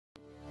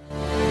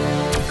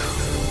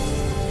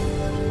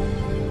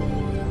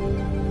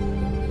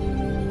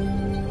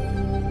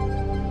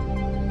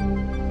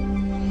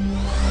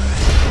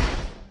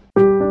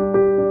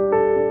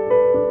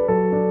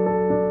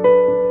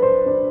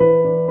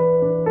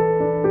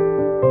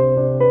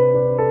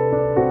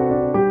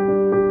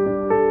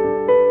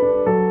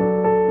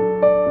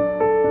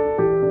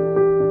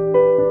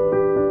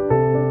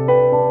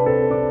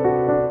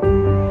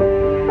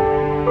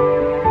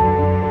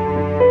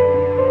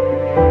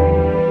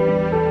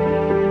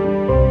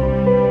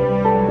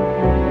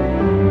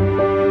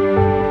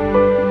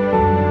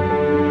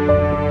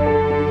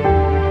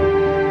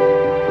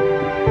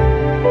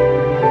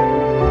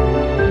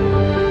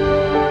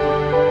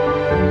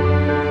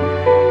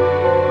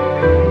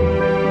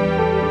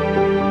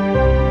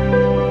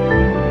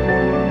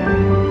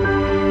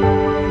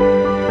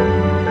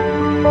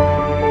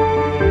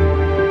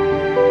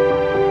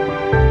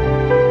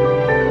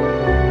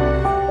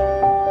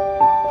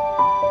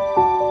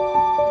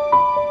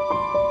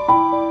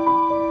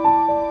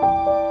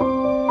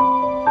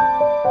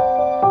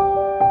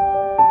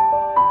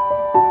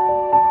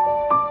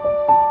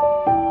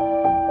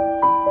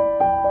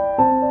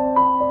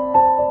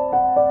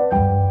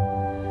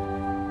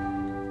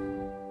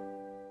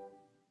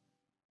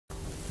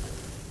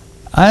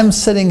I'm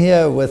sitting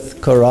here with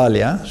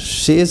Coralia.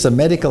 She is a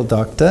medical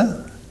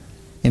doctor.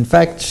 In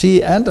fact,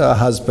 she and her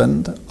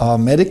husband are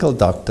medical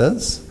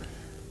doctors,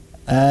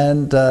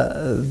 and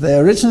they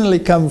originally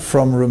come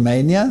from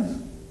Romania,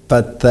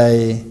 but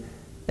they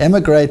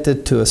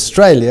emigrated to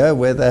Australia,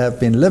 where they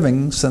have been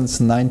living since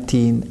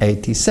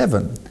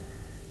 1987.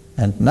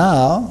 And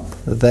now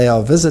they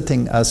are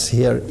visiting us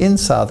here in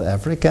South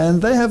Africa,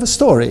 and they have a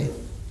story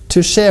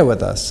to share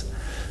with us.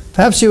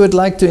 Perhaps you would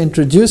like to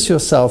introduce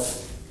yourself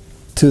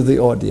to the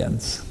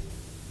audience.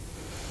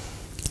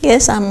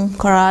 Yes, I'm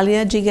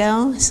Coralia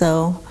Jigau,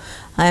 so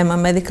I am a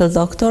medical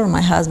doctor.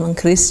 My husband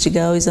Chris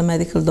Jigău is a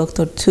medical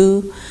doctor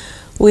too.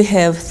 We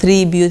have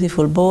 3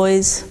 beautiful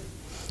boys,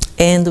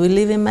 and we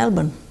live in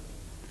Melbourne.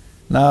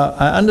 Now,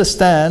 I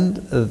understand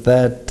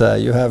that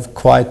you have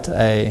quite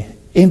an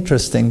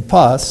interesting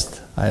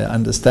past. I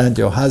understand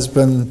your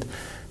husband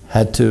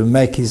had to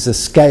make his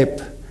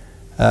escape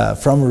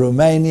from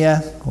Romania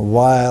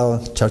while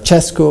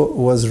Ceausescu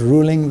was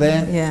ruling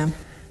there. Yeah.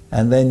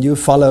 And then you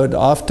followed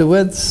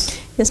afterwards?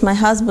 Yes, my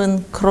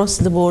husband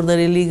crossed the border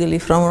illegally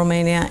from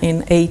Romania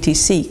in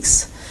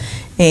 '86.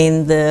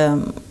 And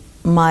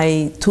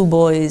my 2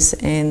 boys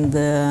and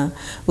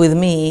with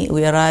me,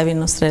 we arrived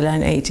in Australia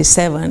in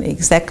 '87,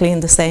 exactly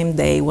in the same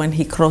day when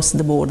he crossed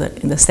the border,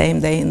 in the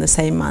same day, in the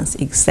same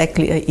month,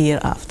 exactly a year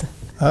after.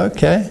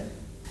 Okay,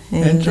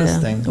 and,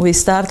 interesting. We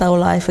start our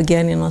life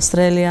again in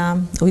Australia.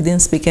 We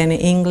didn't speak any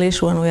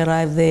English when we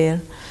arrived there.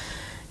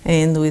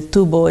 And with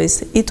 2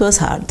 boys, it was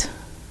hard.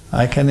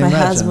 I can imagine.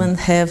 My husband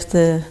had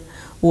to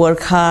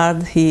work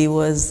hard. He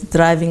was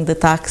driving the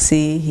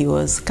taxi. He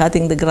was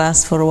cutting the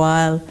grass for a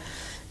while.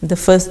 The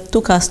first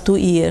took us 2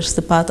 years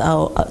to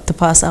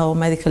pass our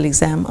medical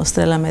exam,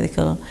 Australian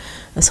Medical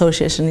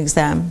Association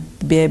exam,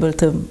 to be able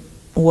to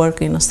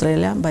work in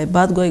Australia. By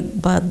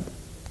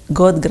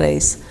God's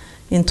grace,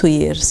 in 2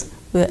 years,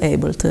 we were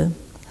able to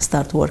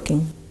start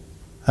working.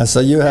 So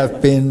you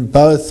have been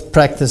both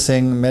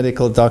practicing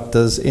medical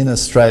doctors in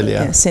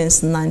Australia? Yeah,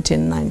 since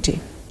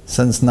 1990.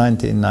 Since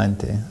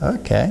 1990,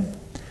 okay.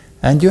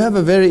 And you have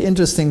a very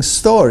interesting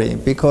story,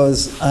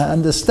 because I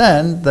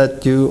understand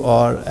that you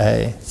are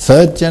a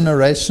 3rd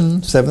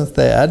generation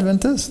Seventh-day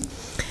Adventist?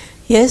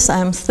 Yes,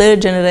 I'm 3rd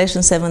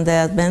generation Seventh-day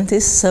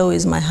Adventist, so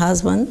is my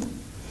husband.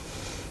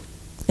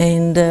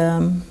 And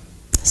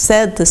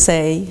sad to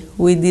say,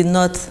 we did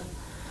not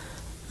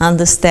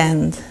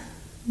understand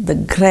the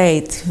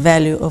great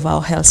value of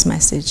our health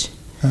message.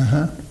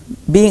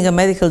 Being a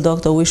medical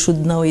doctor, we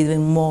should know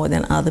even more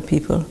than other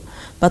people.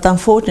 But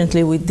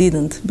unfortunately, we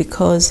didn't,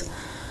 because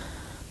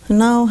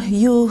now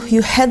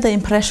you had the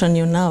impression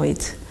you know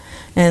it.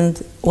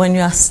 And when you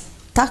are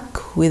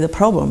stuck with a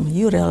problem,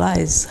 you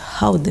realize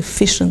how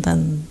deficient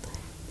and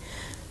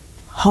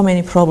how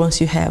many problems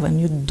you have,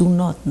 and you do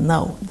not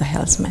know the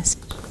health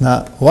message.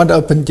 Now, what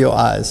opened your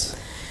eyes?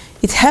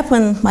 It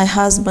happened, my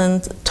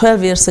husband,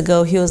 12 years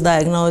ago, he was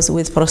diagnosed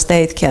with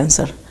prostate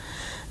cancer.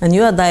 And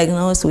you are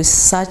diagnosed with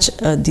such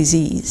a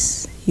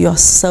disease, you are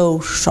so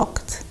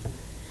shocked.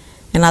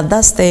 And at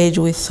that stage,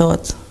 we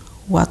thought,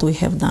 what we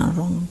have done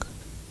wrong.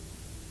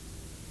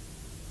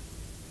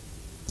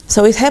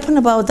 So it happened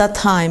about that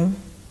time.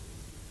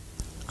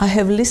 I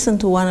have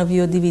listened to one of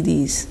your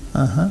DVDs.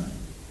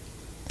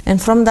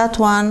 And from that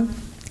one,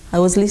 I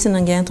was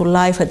listening again to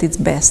Life at its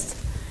Best.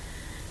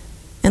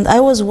 And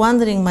I was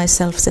wondering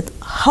myself, said,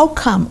 how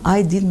come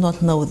I did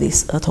not know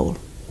this at all?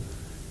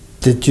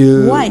 Did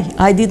you? Why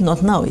I did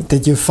not know it?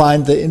 Did you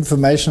find the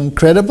information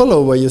credible,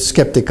 or were you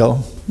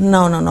skeptical?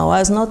 No.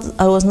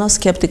 I was not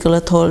skeptical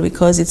at all,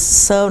 because it's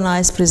so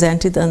nice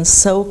presented and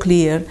so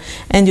clear,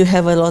 and you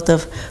have a lot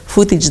of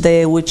footage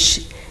there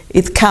which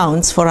it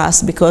counts for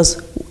us,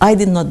 because I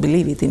did not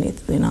believe it in it,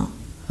 you know.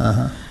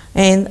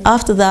 And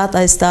after that,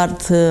 I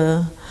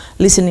started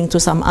listening to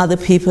some other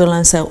people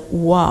and said,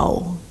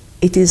 wow,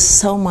 it is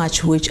so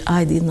much which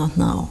I did not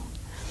know.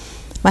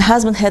 My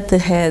husband had to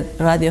have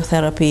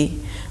radiotherapy,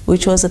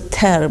 which was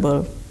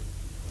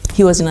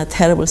he was in a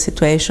terrible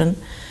situation,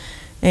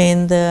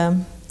 and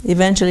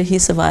eventually he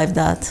survived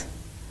that.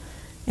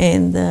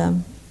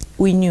 And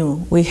we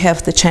knew we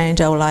have to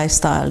change our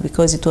lifestyle,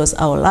 because it was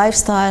our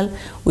lifestyle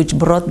which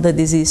brought the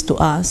disease to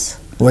us.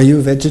 Were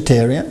you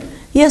vegetarian?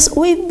 Yes,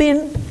 we've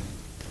been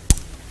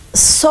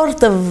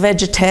sort of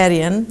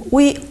vegetarian.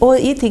 We were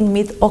eating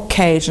meat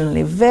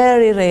occasionally,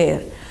 very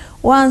rare.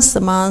 Once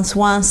a month,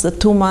 once a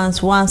 2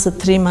 months, once a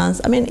 3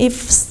 months. I mean,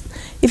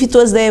 if it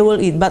was there,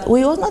 we'll eat. But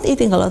we were not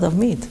eating a lot of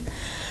meat.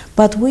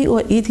 But we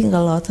were eating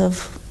a lot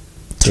of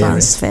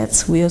trans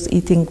fats. We were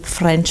eating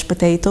French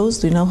potatoes.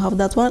 Do you know how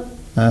that one?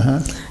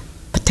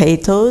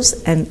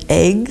 Potatoes and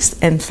eggs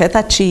and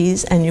feta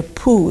cheese, and you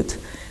put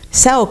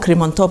sour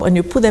cream on top, and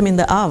you put them in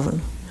the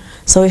oven.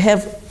 So you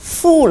have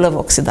full of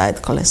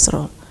oxidized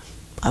cholesterol.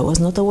 I was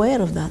not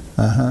aware of that.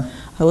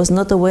 I was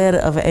not aware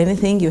of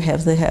anything. You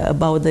have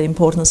about the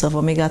importance of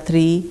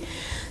omega-3.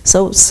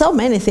 So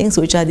many things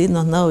which I did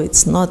not know.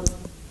 It's not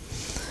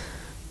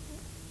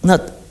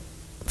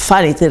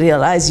funny to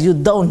realize you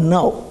don't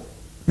know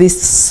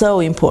these so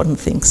important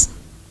things.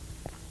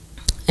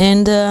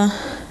 And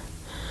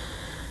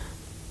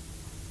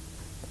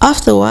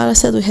after a while I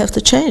said, we have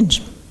to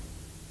change.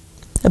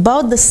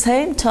 About the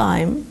same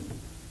time,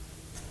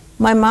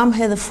 my mom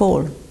had a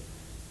fall.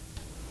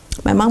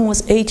 My mom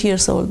was 8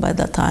 years old by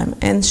that time,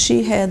 and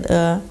she had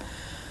a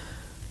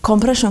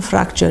compression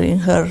fracture in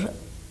her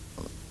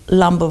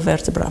lumbar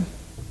vertebra.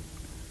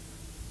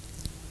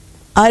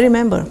 I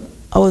remember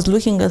I was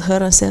looking at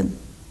her and said,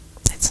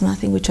 "It's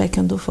nothing which I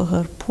can do for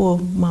her, poor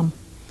mom.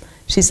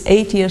 She's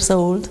 8 years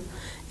old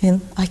and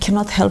I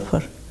cannot help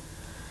her."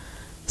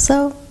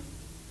 So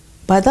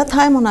by that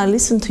time when I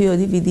listened to your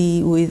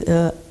DVD with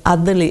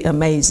Utterly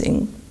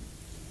Amazing,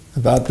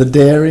 about the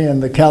dairy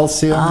and the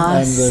calcium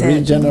and the said,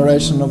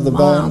 regeneration of the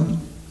bone. "Mom,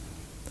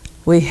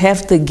 we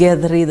have to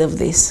get rid of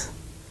this."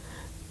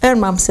 And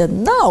Mom said,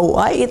 "No,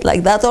 I eat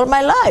like that all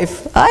my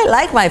life. I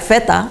like my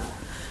feta."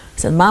 I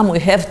said, "Mom, we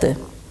have to."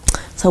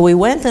 So we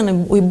went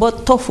and we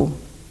bought tofu.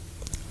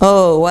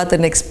 Oh, what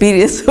an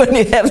experience when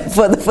you have it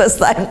for the first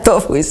time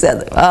tofu. We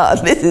said, "Oh,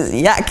 this is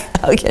yuck.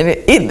 How can you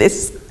eat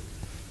this?"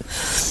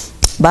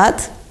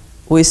 But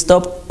we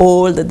stopped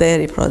all the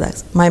dairy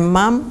products. My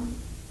mom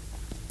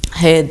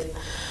had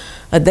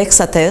a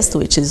DEXA test,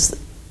 which is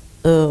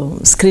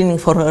screening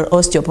for her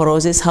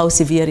osteoporosis, how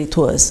severe it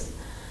was.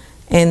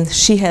 And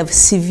she had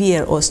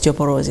severe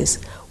osteoporosis.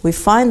 We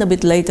find a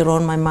bit later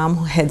on my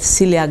mom had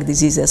celiac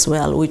disease as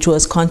well, which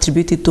was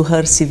contributed to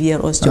her severe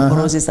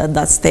osteoporosis at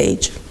that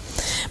stage.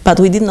 But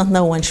we did not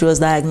know when she was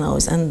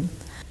diagnosed. And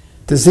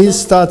disease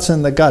starts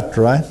in the gut,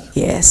 right?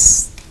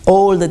 yes,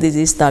 all the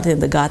disease started in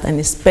the gut, and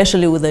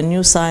especially with the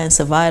new science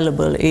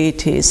available,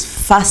 it is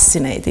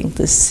fascinating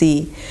to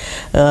see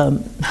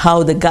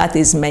how the gut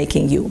is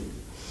making you.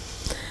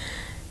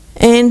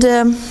 And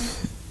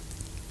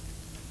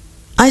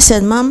I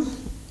said, "Mom,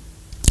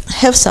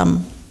 have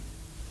some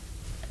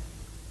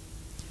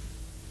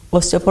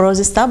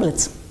osteoporosis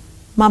tablets."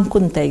 Mom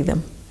couldn't take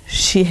them.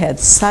 She had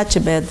such a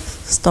bad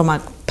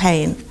stomach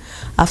pain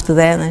after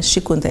that, and she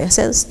couldn't take. I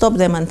said, "Stop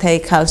them and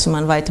take calcium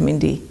and vitamin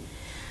D."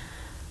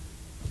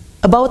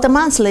 About a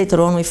month later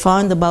on, we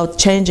found about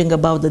changing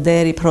about the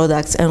dairy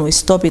products, and we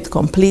stopped it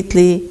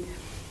completely.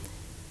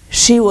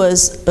 She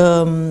was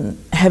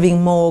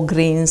having more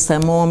greens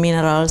and more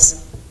minerals.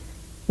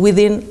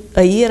 Within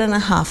a year and a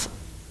half,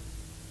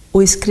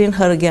 we screened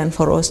her again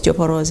for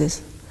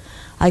osteoporosis.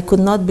 I could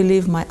not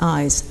believe my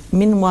eyes.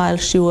 Meanwhile,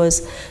 she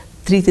was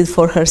treated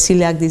for her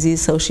celiac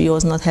disease, so she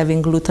was not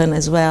having gluten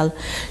as well.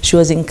 She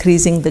was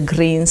increasing the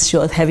greens, she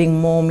was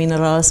having more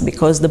minerals,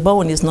 because the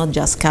bone is not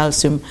just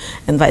calcium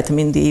and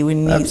vitamin D. We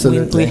need,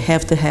 we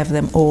have to have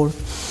them all.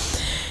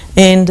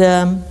 And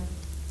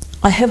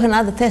I have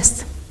another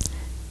test,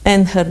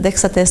 and her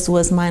DEXA test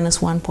was minus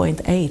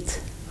 1.8.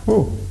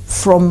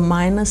 From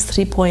minus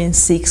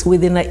 3.6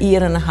 within a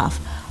year and a half.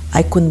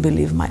 I couldn't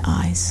believe my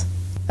eyes.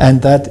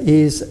 And that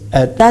is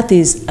at... That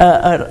is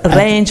a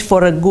range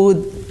for a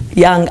good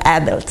young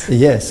adult.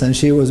 Yes, and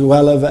she was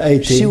well over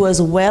 80. She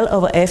was well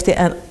over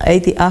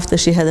 80 after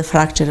she had a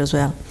fracture as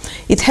well.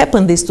 It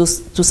happened this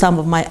to some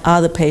of my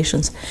other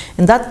patients,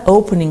 and that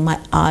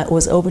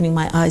was opening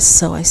my eyes.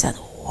 So I said,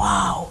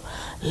 "Wow,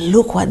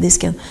 look what this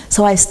can."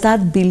 So I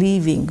start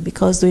believing,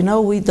 because we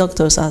know we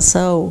doctors are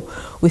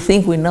we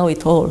think we know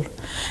it all.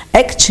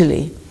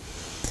 Actually,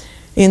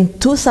 in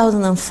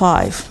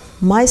 2005,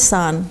 my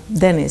son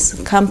Dennis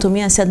came to me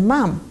and said,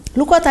 "Mom,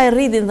 look what I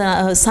read in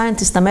the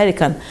Scientist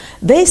American.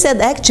 They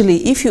said actually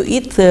if you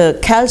eat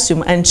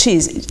calcium and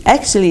cheese,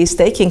 actually it's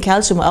taking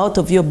calcium out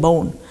of your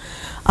bone."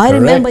 I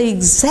remember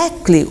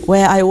exactly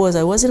where I was.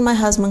 I was in my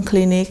husband's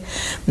clinic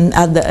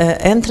at the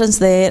entrance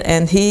there,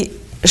 and he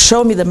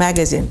showed me the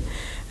magazine.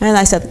 And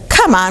I said,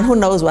 "Come on, who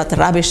knows what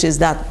rubbish is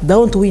that?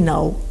 Don't we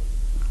know?"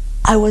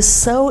 I was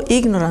so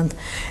ignorant,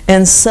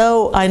 and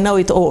so I know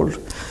it all.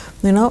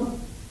 You know,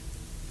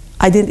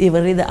 I didn't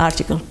even read the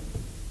article.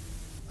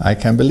 I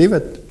can believe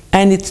it.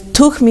 And it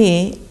took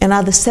me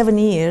another 7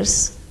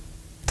 years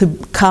to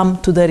come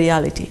to the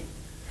reality.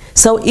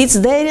 So it's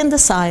there in the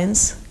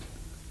science,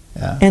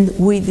 and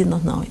we did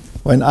not know it.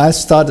 When I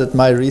started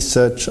my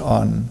research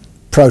on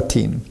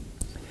protein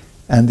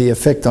and the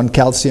effect on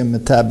calcium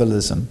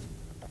metabolism,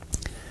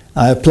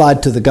 I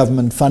applied to the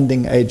government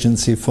funding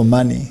agency for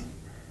money,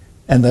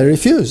 and they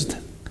refused.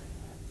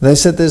 They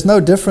said there's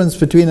no difference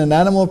between an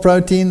animal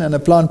protein and a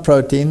plant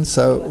protein,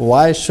 so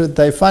why should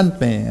they fund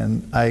me?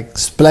 And I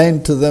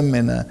explained to them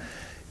in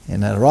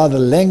a rather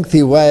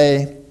lengthy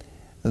way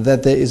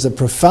that there is a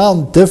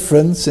profound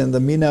difference in the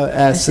amino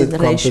acid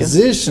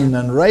composition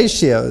and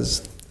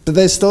ratios, but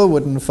they still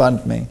wouldn't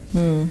fund me.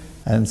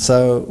 And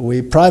so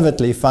we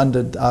privately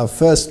funded our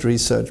first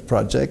research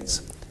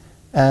projects,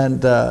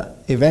 and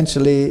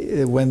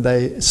eventually when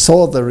they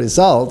saw the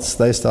results,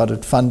 they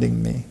started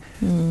funding me.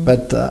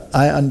 But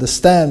I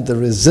understand the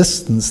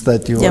resistance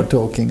that you are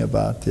talking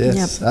about.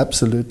 Yes,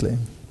 absolutely.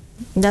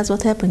 That's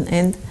what happened.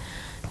 And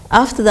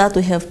after that,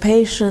 we have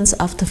patients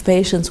after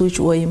patients which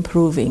were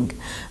improving.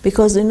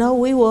 Because, you know,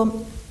 we were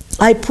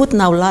I put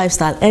now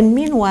lifestyle, and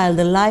meanwhile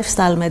the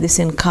lifestyle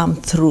medicine come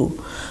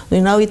through. You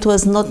know, it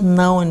was not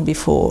known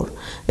before.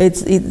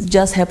 It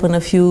just happened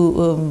a few,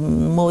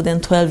 more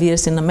than 12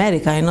 years in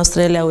America. In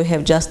Australia we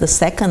have just the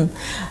second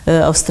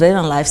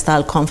Australian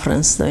lifestyle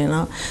conference, you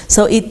know.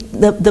 So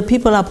the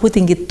people are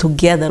putting it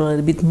together a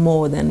little bit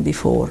more than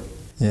before.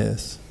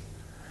 Yes.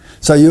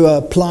 So you are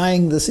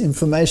applying this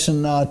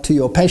information now to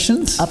your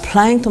patients?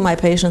 Applying to my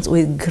patients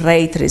with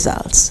great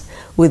results.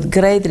 With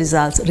great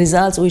results,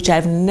 results which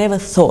I've never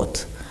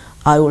thought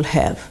I will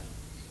have.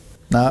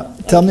 Now,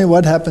 tell me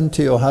what happened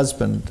to your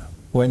husband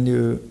when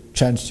you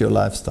changed your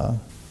lifestyle.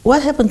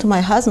 What happened to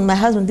my husband? My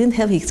husband didn't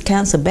have his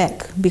cancer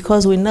back,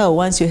 because we know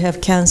once you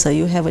have cancer,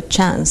 you have a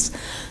chance.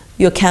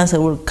 Your cancer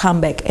will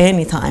come back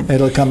anytime.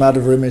 It'll come out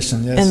of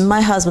remission, yes. And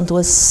my husband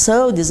was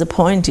so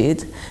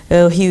disappointed.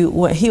 He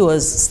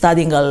was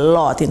studying a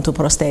lot into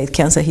prostate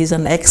cancer. He's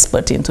an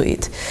expert into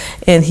it.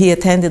 And he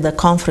attended a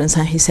conference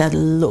and he said,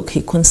 look,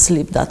 he couldn't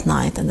sleep that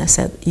night. And I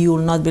said, you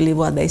will not believe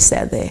what they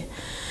said there.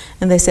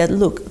 And they said,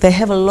 look, they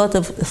have a lot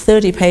of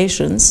 30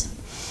 patients,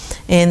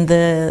 and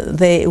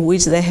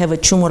which they have a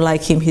tumor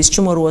like him. His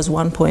tumor was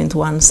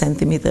 1.1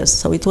 centimeters,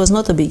 so it was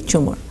not a big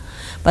tumor.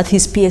 But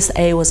his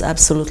PSA was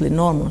absolutely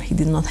normal. He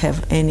did not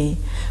have any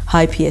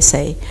high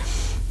PSA.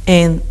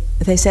 And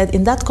they said,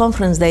 in that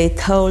conference, they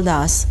told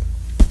us,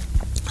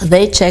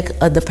 they check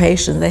the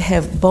patient, they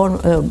have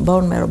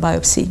bone marrow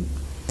biopsy,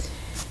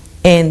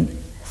 and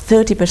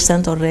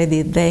 30%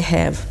 already they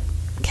have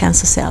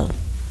cancer cell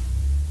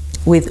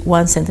with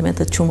 1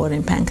 centimeter tumor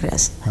in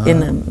pancreas,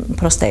 in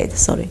prostate,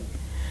 sorry.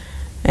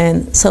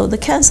 And so the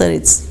cancer,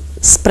 it's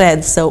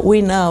spread, so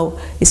we know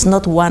it's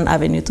not one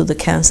avenue to the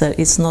cancer,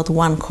 it's not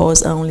one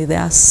cause only,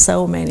 there are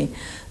so many.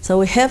 So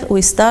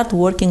we start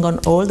working on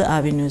all the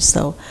avenues.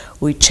 So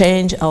we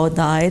change our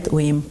diet,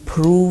 we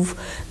improve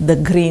the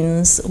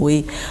greens,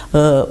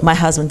 my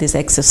husband is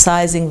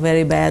exercising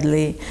very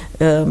badly,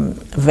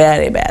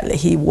 very badly.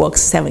 He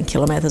walks 7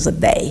 kilometers a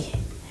day,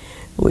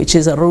 which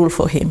is a rule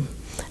for him,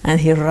 and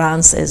he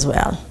runs as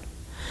well.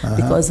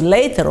 Because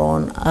later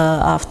on,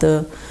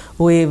 after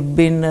we've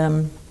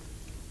been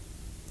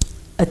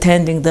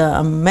attending the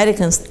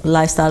American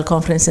Lifestyle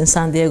Conference in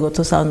San Diego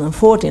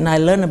 2014, I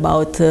learned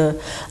about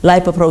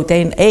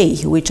lipoprotein A,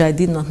 which I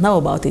did not know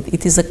about it.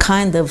 It is a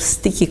kind of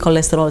sticky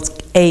cholesterol.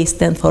 A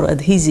stands for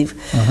adhesive.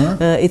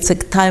 It's a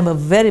type of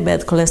very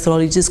bad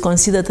cholesterol. It is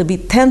considered to be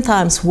 10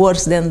 times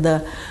worse than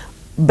the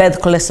bad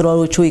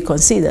cholesterol which we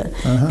consider.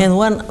 And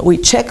when we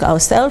check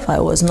ourselves, I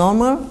was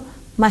normal.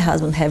 My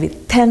husband have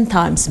it 10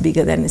 times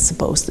bigger than it's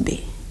supposed to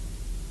be.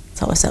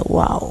 So I said,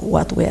 wow,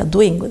 what we are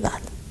doing with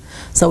that.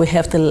 So we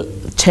have to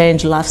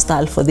change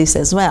lifestyle for this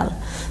as well.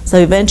 So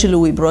eventually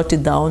we brought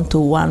it down to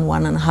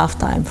 1.5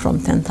 times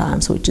from 10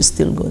 times, which is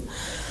still good.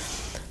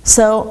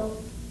 So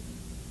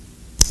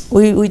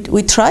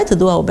we try to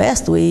do our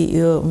best. We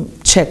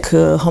check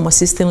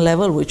homocysteine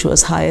level, which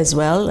was high as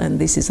well, and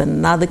this is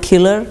another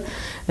killer,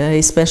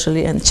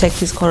 especially, and check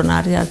his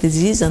coronary artery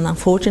disease, and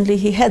unfortunately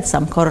he had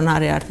some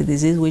coronary artery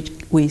disease, which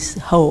we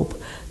hope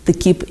to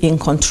keep in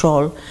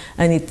control,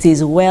 and it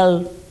is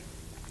well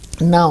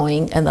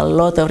knowing and a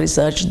lot of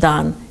research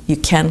done, you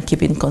can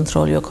keep in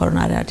control your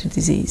coronary artery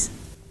disease.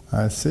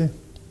 I see.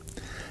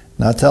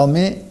 Now tell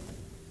me,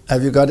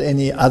 have you got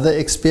any other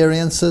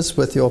experiences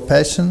with your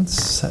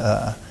patients?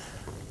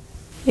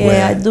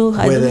 Yeah, I do.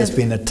 Where there's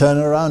been a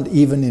turnaround,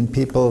 even in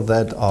people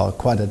that are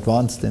quite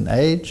advanced in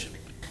age?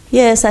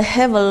 Yes, I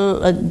have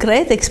a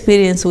great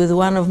experience with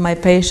one of my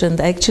patients.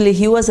 Actually,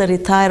 he was a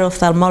retired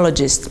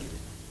ophthalmologist.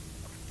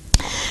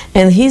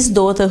 And his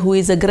daughter, who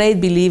is a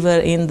great believer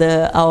in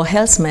our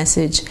health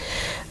message,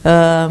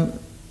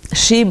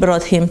 she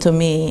brought him to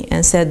me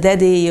and said,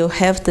 Daddy, you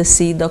have to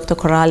see Dr.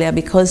 Coralia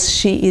because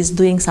she is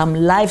doing some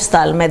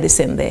lifestyle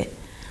medicine there.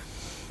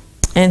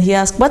 And he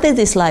asked, what is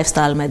this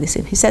lifestyle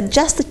medicine? He said,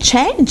 just to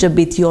change a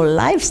bit your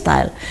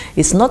lifestyle.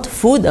 It's not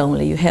food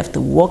only. You have to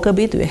walk a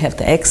bit, you have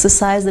to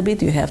exercise a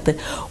bit, you have to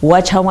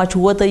watch how much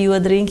water you are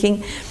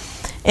drinking.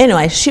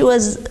 Anyway, he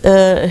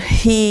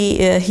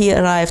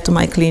arrived to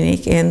my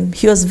clinic and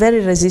he was very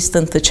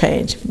resistant to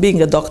change,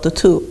 being a doctor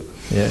too.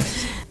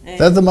 Yes.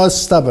 They're the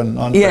most stubborn,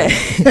 aren't they?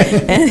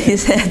 And he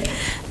said,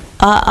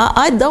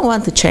 I don't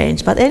want to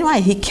change. But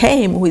anyway, he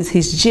came with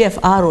his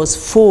GFR was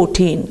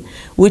 14,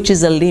 which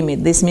is a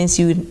limit. This means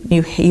you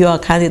are a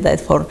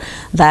candidate for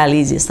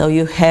dialysis, so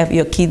you have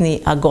your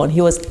kidney are gone.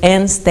 He was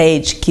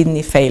end-stage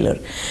kidney failure.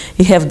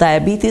 He have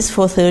diabetes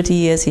for 30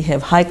 years, he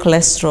have high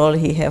cholesterol,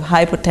 he have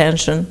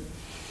hypertension.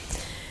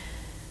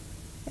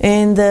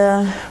 And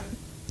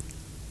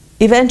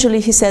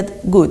eventually he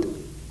said, good,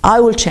 I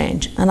will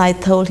change. And I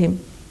told him,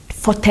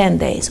 for 10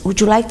 days, would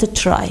you like to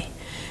try?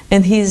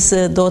 And his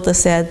daughter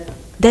said,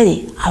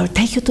 Daddy, I will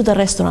take you to the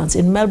restaurants.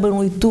 In Melbourne,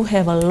 we do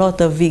have a lot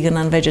of vegan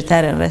and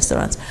vegetarian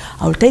restaurants.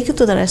 I will take you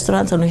to the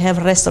restaurants and we have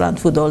restaurant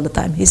food all the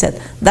time. He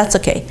said, that's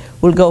okay,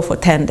 we'll go for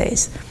 10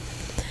 days.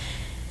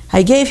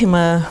 I gave him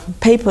a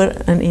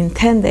paper and in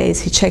 10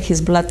 days he checked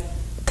his blood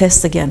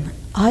test again.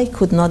 I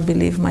could not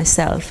believe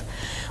myself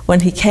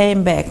when he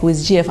came back with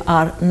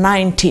GFR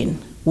 19,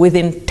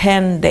 within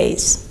 10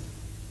 days.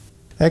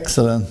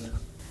 Excellent.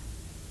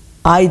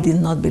 I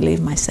did not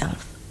believe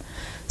myself.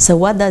 So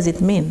what does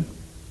it mean?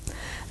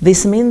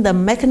 This means the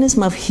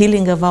mechanism of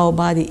healing of our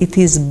body, it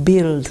is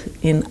built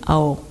in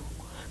our,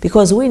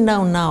 because we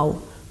know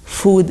now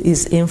food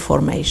is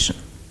information.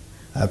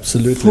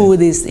 Absolutely.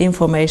 Food is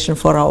information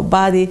for our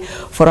body,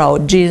 for our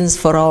genes,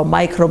 for our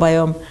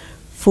microbiome.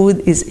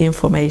 Food is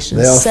information.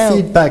 There are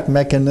feedback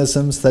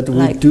mechanisms that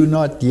we do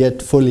not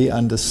yet fully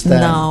understand.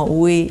 No,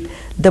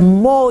 the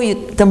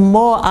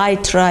more I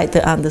try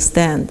to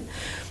understand,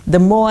 the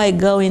more I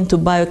go into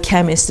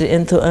biochemistry,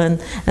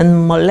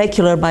 and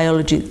molecular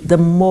biology, the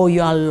more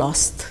you are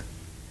lost.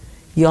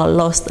 You are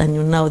lost, and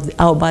you know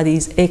our body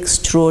is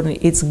extraordinary.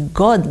 It's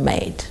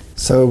God-made.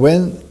 So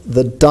when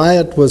the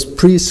diet was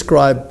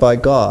prescribed by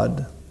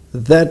God,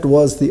 that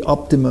was the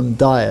optimum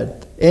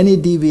diet. Any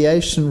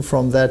deviation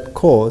from that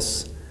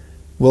course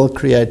will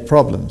create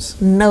problems.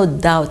 No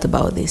doubt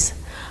about this.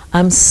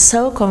 I'm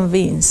so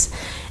convinced.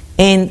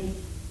 And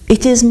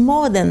it is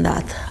more than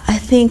that. I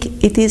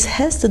think it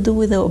has to do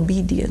with the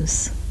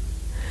obedience.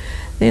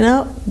 You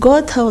know,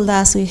 God told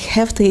us we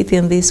have to eat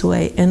in this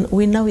way, and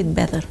we know it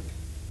better.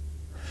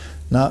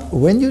 Now,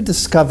 when you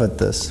discovered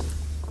this,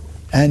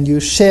 and you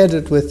shared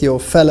it with your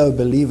fellow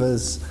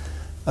believers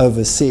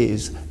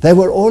overseas, they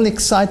were all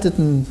excited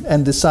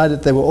and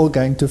decided they were all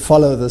going to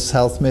follow this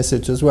health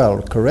message as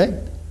well,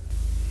 correct?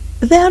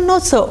 They are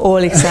not so all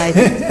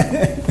excited.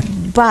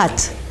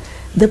 But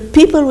the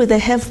people who they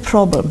have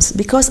problems,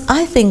 because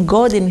I think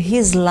God in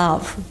His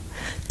love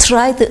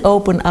tried to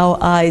open our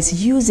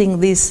eyes using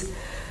these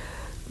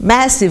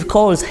massive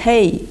calls,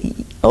 hey,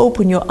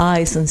 open your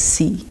eyes and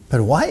see.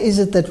 But why is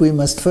it that we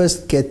must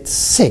first get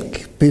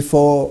sick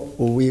before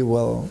we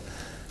will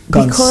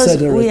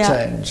consider a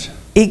change? Are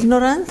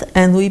ignorant,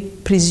 and we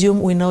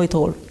presume we know it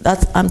all.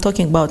 I'm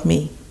talking about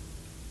me.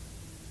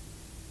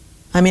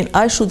 I mean,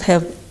 I should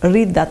have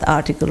read that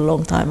article a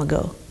long time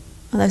ago.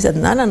 And I said,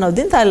 no,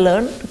 didn't I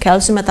learn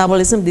calcium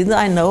metabolism? Didn't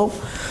I know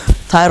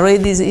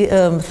thyroid is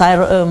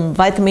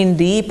vitamin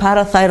D,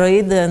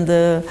 parathyroid,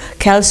 and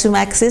calcium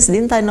axis?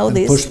 Didn't I know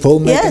this? Push-pull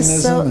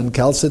mechanism, and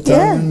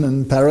calcitonin,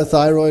 and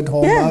parathyroid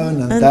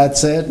hormone, and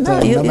that's it. No,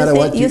 no matter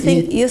what you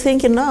eat. You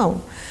think you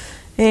know.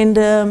 And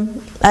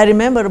I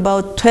remember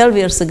about 12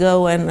 years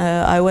ago when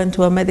I went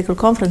to a medical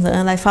conference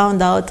and I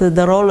found out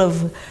the role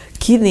of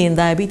kidney in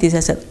diabetes.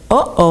 I said,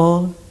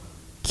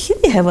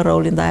 kidney have a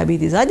role in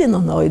diabetes. I did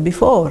not know it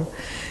before.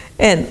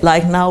 And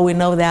like now we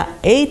know there are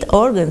 8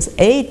 organs,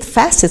 8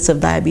 facets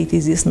of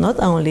diabetes. It's not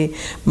only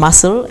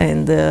muscle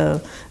and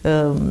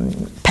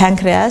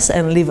pancreas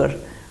and liver.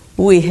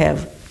 We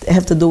have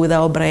to do with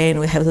our brain,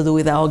 we have to do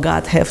with our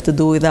gut, have to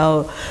do with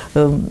our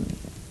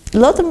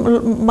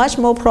much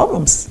more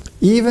problems.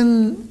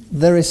 Even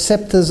the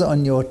receptors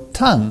on your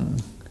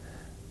tongue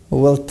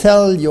will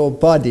tell your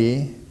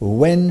body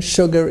when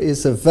sugar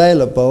is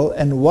available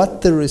and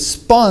what the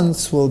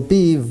response will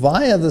be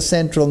via the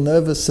central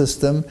nervous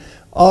system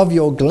of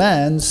your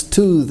glands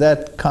to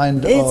that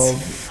kind of...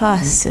 It's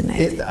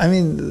fascinating. I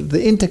mean, the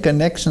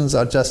interconnections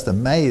are just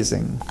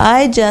amazing.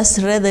 I just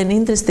read an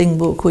interesting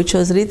book which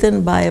was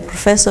written by a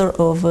professor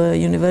of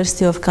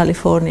University of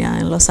California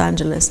in Los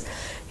Angeles.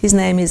 His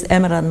name is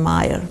Emerald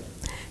Meyer.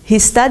 He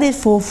studied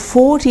for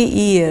 40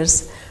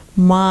 years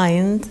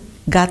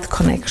mind-gut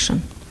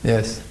connection.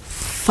 Yes.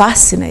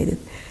 Fascinated.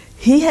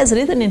 He has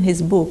written in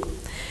his book,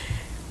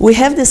 we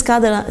have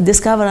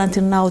discovered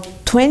until now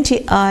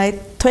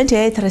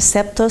 28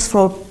 receptors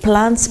for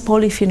plants'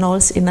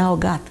 polyphenols in our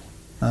gut.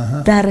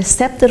 There are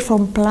receptors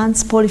from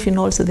plants'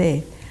 polyphenols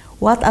there.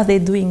 What are they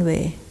doing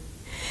there?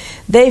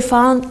 They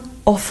found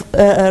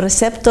a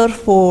receptor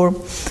for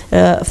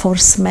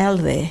smell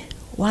there.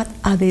 What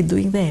are they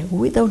doing there?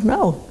 We don't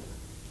know.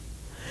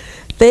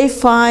 They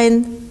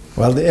find...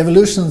 Well, the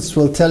evolutionists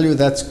will tell you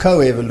that's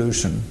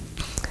co-evolution.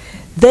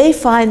 They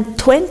find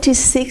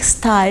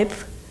 26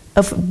 types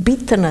of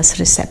bitterness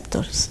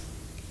receptors.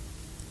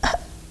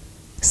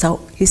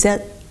 So he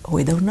said,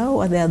 we don't know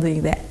what they are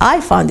doing there.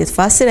 I found it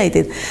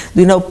fascinating.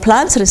 You know,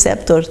 plants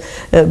receptors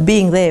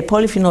being there,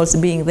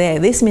 polyphenols being there,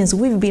 this means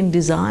we've been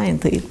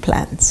designed to eat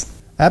plants.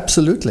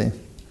 Absolutely.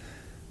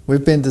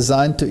 We've been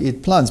designed to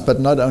eat plants, but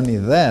not only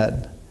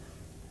that.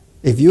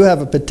 If you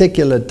have a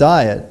particular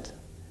diet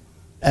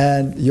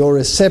and your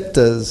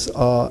receptors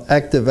are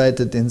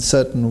activated in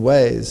certain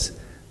ways,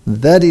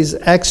 that is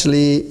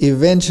actually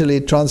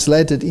eventually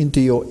translated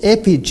into your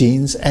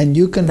epigenes, and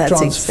you can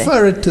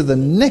transfer it to the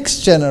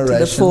next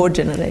generation. To the 4th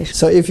generation.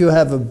 So if you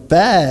have a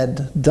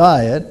bad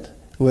diet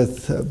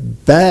with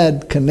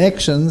bad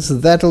connections,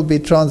 that will be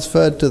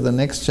transferred to the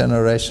next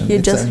generation. You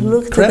just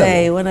look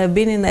today, when I've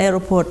been in the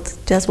airport,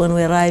 just when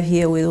we arrived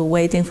here, we were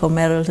waiting for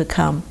Meryl to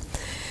come.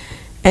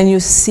 And you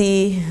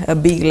see a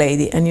big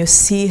lady, and you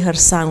see her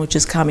son, which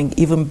is coming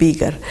even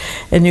bigger.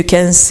 And you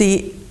can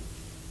see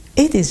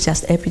it is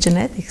just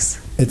epigenetics.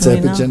 It's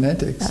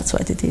epigenetics. That's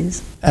what it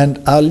is.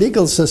 And our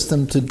legal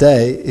system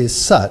today is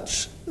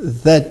such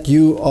that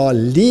you are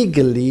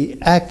legally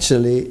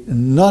actually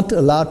not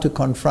allowed to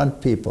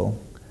confront people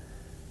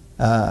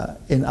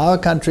In our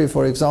country,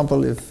 for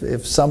example,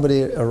 if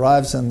somebody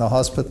arrives in the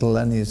hospital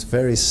and he's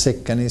very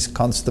sick and he's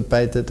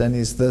constipated and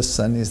he's this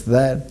and he's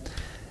that,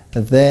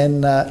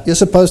 then you're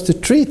supposed to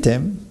treat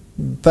him,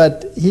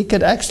 but he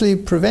could actually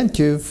prevent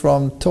you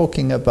from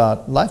talking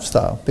about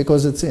lifestyle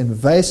because it's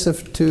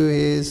invasive to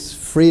his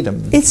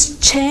freedom. It's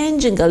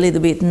changing a little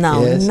bit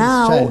now. Yes,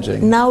 it's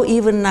changing. Now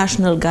even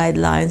national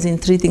guidelines in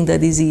treating the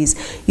disease.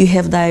 You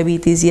have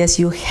diabetes, yes,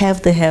 you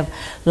have to have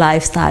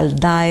lifestyle,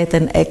 diet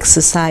and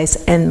exercise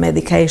and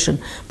medication.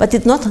 But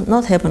it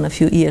not happened a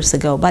few years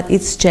ago, but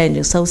it's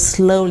changing. So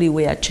slowly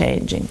we are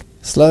changing.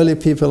 Slowly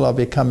people are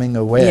becoming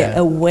aware. Yeah,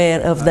 aware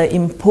of the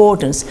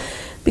importance,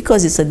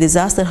 because it's a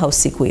disaster how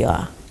sick we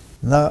are.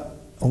 Now,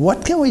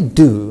 what can we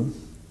do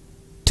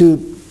to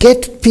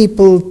get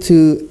people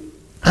to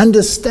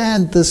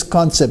understand this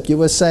concept? You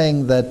were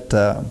saying that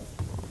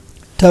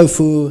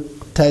tofu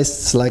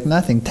tastes like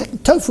nothing.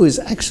 Tofu is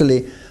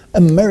actually a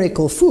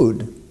miracle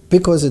food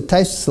because it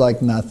tastes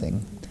like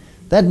nothing.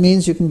 That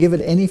means you can give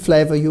it any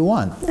flavor you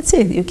want. That's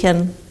it.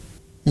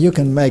 You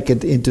can make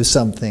it into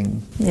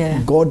something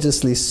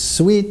gorgeously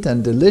sweet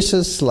and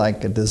delicious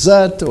like a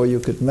dessert, or you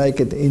could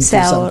make it into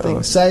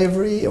something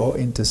savory or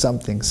into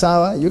something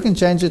sour. You can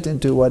change it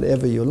into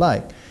whatever you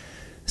like.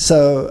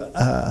 So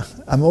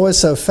I'm always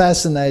so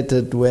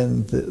fascinated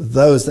when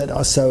those that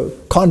are so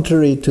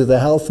contrary to the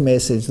health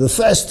message, the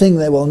first thing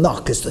they will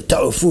knock is the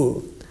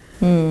tofu.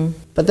 Mm.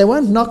 But they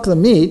won't knock the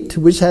meat,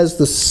 which has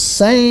the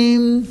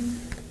same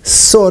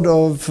sort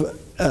of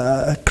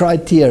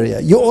criteria.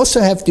 You also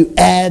have to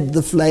add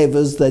the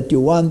flavors that you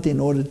want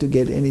in order to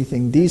get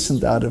anything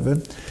decent out of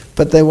it,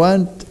 but they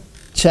won't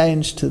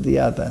change to the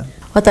other.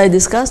 What I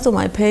discuss to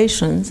my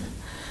patients,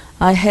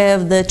 I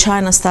have the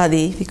China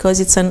study, because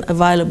it's an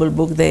available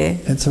book there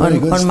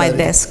on my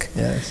desk.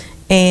 Yes.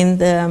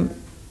 And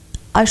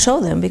I show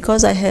them,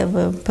 because I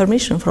have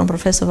permission from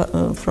Professor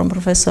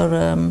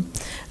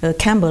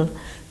Campbell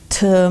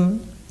to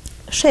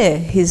share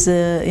his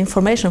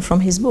information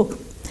from his book.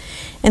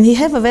 And he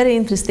have a very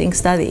interesting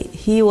study.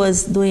 He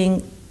was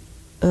doing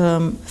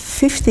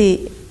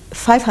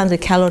 500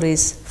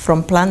 calories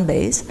from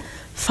plant-based,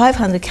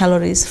 500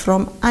 calories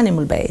from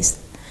animal-based.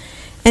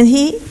 And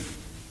he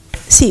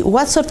see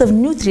what sort of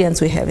nutrients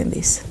we have in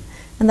this.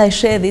 And I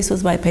share this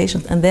with my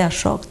patients, and they are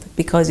shocked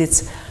because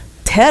it's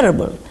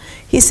terrible.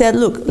 He said,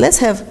 look, let's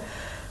have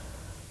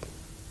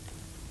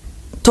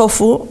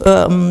tofu,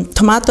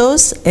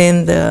 tomatoes,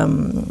 and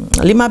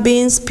lima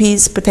beans,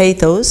 peas,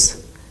 potatoes,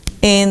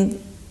 and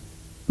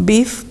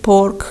beef,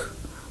 pork,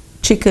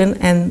 chicken,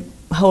 and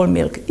whole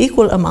milk,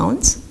 equal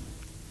amounts,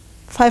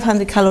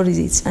 500 calories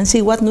each, and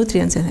see what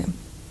nutrients in them.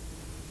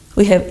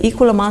 We have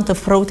equal amount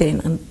of protein,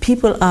 and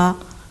people are,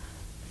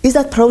 is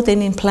that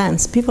protein in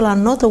plants? People are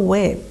not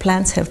aware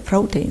plants have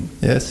protein.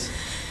 Yes.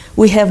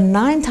 We have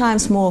 9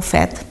 times more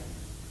fat.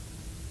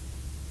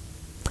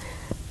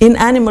 In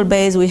animal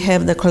base we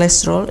have the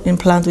cholesterol, in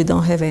plant we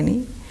don't have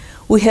any.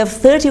 We have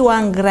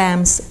 31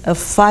 grams of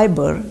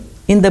fiber,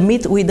 in the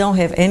meat we don't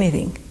have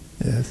anything.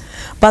 Yes.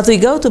 But we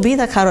go to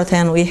beta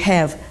carotene, we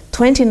have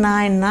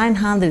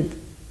 29,900,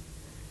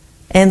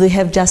 and we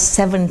have just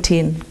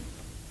 17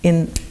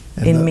 in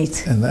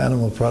meat. In the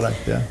animal product,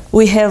 yeah.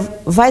 We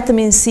have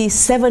vitamin C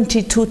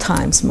 72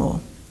 times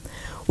more.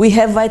 We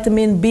have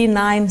vitamin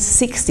B9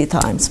 60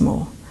 times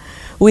more.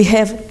 We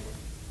have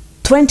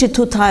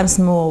 22 times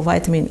more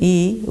vitamin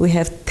E. We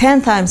have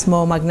 10 times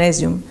more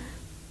magnesium,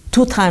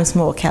 2 times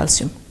more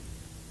calcium.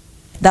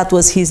 That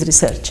was his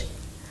research.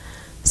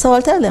 So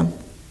I'll tell them,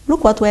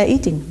 look what we're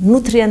eating,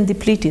 nutrient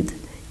depleted.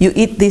 You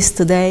eat this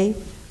today,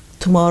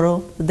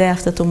 tomorrow, the day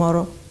after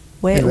tomorrow,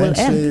 where it will end.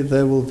 Eventually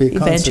there will be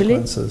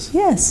consequences.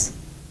 Yes.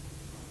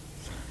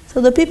 So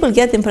the people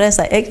get impressed.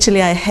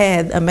 I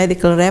had a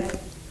medical rep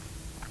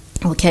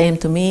who came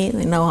to me,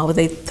 you know how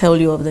they tell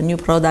you of the new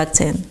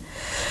products, and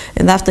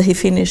after he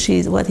finished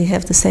what he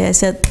had to say, I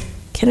said,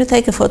 can you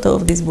take a photo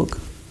of this book?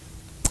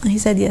 And he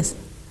said, yes.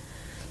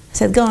 I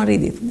said, go and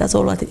read it. That's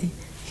all what it is.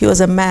 He was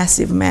a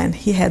massive man.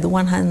 He had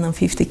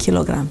 150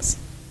 kilograms.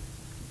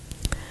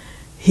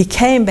 He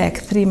came back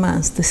 3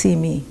 months to see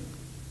me.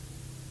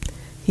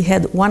 He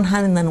had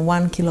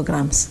 101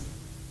 kilograms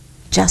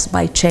just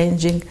by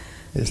changing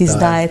his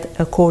diet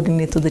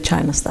accordingly to the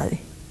China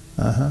study.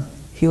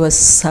 He was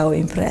so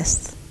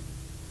impressed.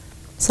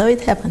 So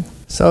it happened.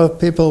 So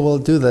people will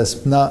do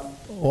this. Now,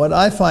 what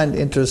I find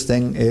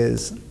interesting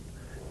is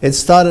it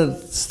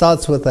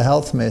starts with the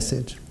health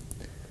message.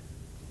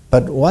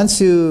 But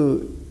once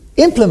you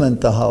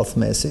implement the health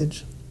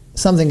message,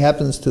 something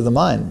happens to the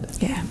mind.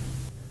 Yeah.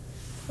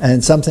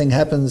 And something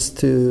happens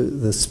to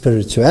the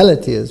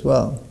spirituality as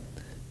well.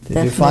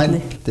 Did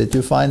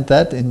you find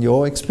that in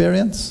your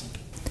experience?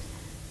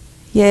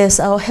 Yes,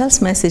 our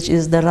health message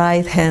is the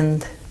right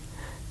hand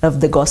of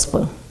the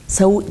gospel.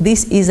 So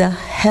this is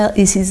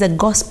a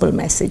gospel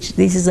message.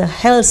 This is a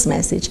health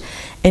message,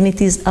 and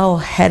it is our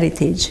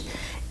heritage.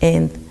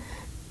 And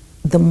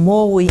the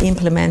more we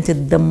implement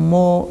it, the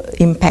more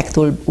impact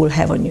we'll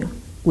have on you.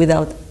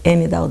 without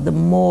any doubt, the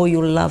more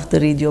you love to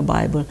read your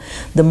Bible,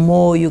 the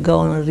more you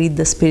go and read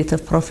the Spirit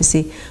of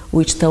Prophecy,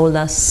 which told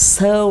us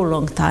so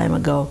long time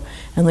ago,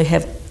 and we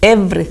have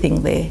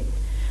everything there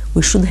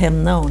we should have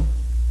known.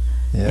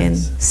 Yes. And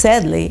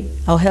sadly,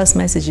 our health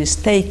message is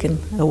taken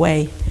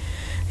away,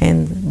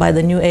 and by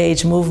the New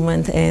Age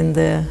movement,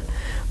 and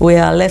we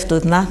are left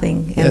with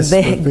nothing. And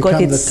they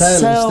got it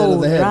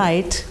so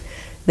right.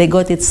 They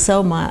got it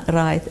so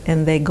right,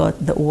 and they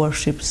got the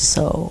worship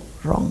so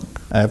wrong.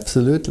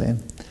 Absolutely.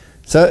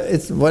 So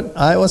it's what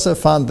I also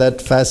found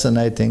that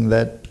fascinating,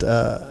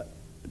 that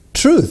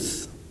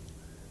truth,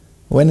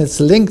 when it's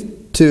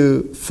linked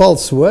to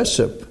false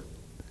worship,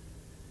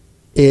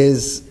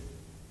 it's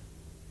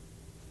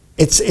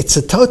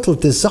a total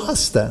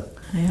disaster.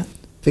 Yeah.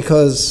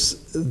 Because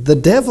the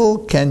devil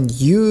can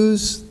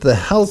use the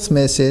health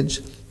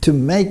message to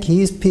make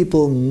his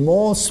people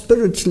more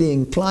spiritually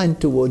inclined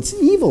towards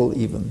evil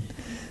even.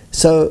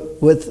 So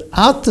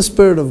without the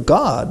Spirit of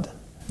God,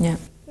 yeah,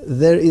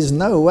 there is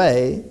no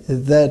way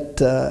that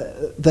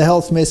the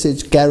health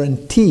message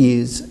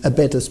guarantees a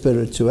better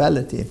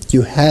spirituality.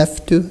 You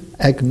have to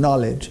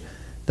acknowledge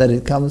that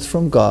it comes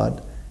from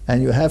God,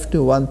 and you have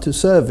to want to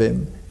serve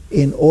Him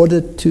in order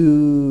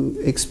to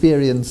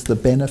experience the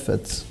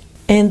benefits.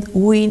 And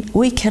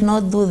we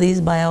cannot do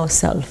this by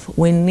ourselves.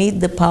 We need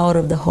the power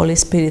of the Holy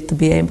Spirit to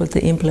be able to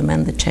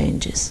implement the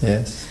changes.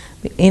 Yes.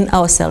 In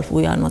ourselves,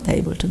 we are not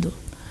able to do.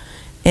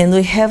 And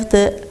we have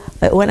to,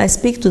 when I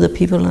speak to the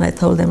people and I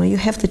told them, you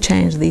have to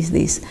change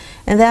this.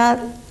 And there are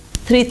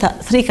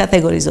three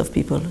categories of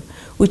people,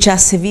 which are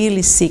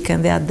severely sick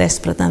and they are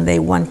desperate and they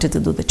wanted to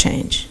do the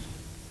change.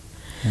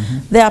 Mm-hmm.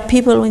 There are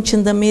people which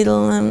in the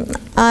middle,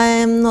 I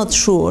am not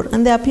sure,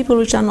 and there are people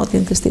which are not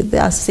interested. They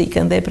are sick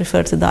and they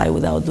prefer to die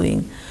without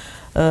doing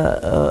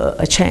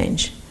a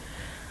change.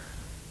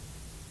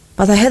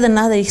 But I had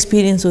another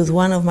experience with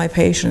one of my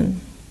patients.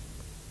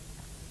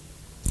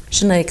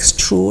 She's an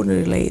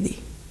extraordinary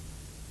lady.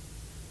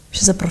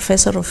 She's a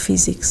professor of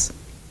physics.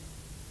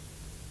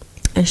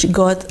 And she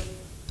got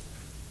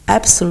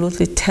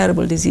absolutely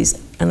terrible disease,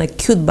 an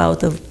acute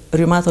bout of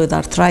rheumatoid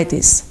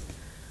arthritis.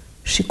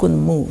 She couldn't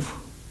move.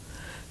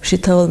 She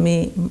told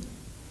me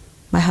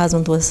my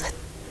husband was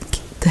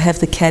to have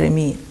to carry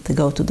me to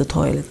go to the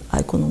toilet.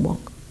 I couldn't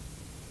walk.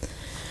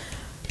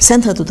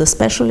 Sent her to the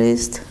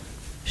specialist.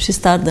 She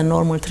started the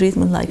normal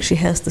treatment like she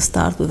has to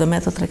start with the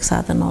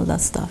methotrexate and all that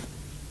stuff.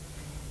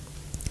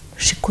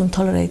 She couldn't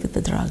tolerate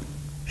the drug.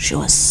 She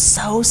was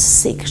so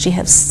sick. She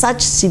had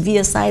such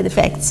severe side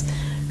effects.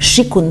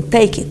 She couldn't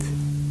take it.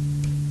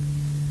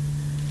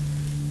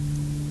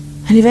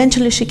 And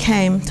eventually she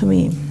came to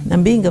me,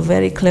 and being a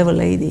very clever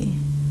lady,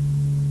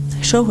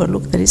 I showed her,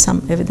 look, there is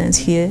some evidence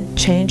here,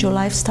 change your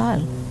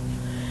lifestyle.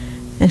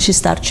 And she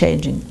started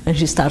changing, and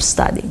she started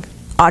studying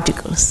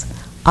articles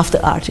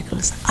after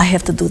articles. I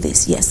have to do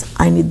this, yes,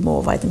 I need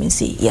more vitamin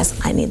C, yes,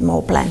 I need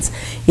more plants,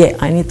 yeah,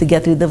 I need to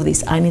get rid of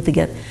this, I need to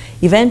get...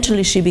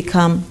 Eventually she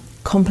became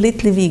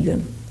completely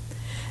vegan.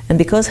 And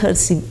because her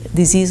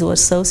disease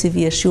was so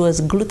severe, she was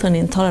gluten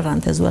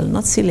intolerant as well,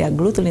 not celiac,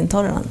 gluten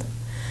intolerant.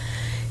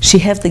 She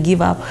had to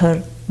give up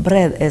her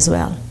bread as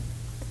well.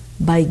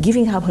 By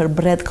giving up her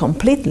bread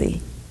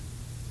completely,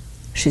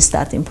 she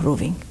started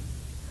improving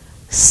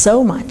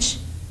so much,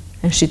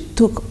 and she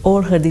took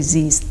all her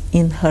disease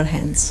in her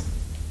hands.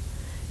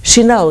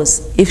 She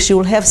knows if she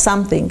will have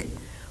something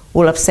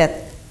will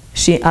upset.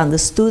 She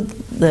understood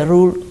the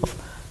rule of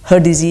her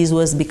disease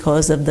was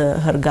because of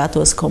her gut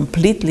was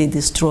completely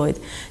destroyed,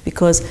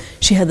 because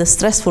she had a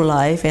stressful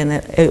life, and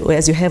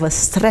as you have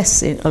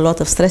a lot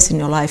of stress in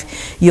your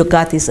life, your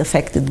gut is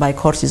affected by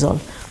cortisol.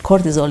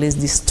 Cortisol is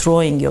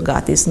destroying your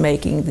gut,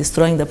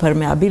 destroying the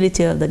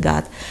permeability of the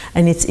gut,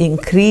 and it's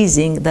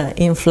increasing the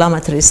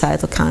inflammatory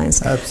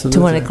cytokines. Absolutely.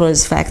 Tumor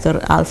necrosis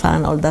factor, alpha,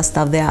 and all that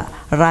stuff. They are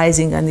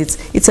rising, and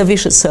it's a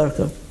vicious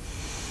circle.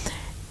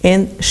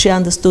 And she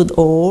understood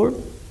all,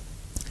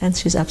 and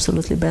she's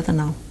absolutely better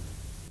now.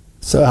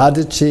 So how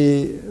did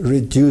she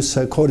reduce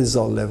her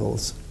cortisol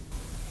levels?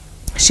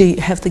 She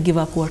had to give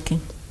up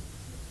working.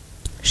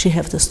 She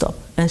had to stop.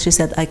 And she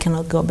said, I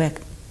cannot go back.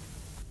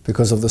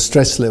 Because of the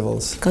stress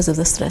levels? Because of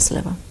the stress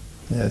level.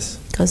 Yes.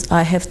 Because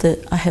I have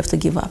to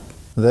give up.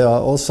 There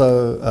are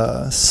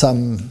also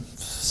some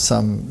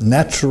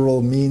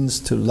natural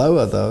means to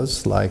lower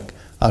those, like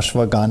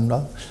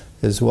ashwagandha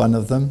is one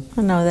of them.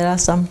 No, there are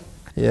some.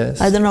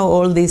 Yes. I don't know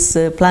all these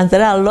plants.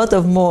 There are a lot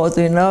of more,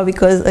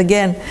 because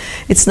again,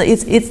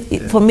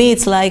 for me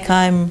it's like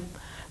I'm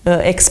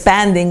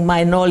expanding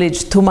my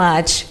knowledge too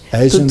much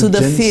to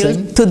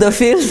the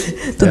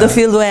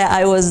field where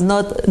I was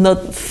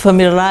not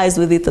familiarized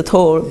with it at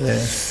all.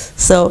 Yes.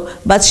 So,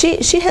 but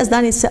she has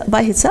done it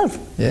by herself.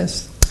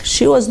 Yes.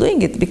 She was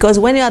doing it, because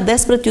when you are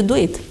desperate, you do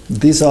it.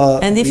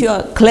 And if you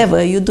are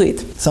clever, you do it.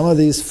 Some of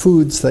these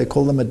foods, they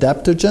call them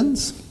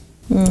adaptogens,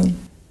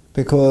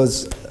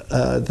 because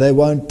they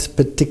won't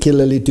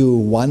particularly do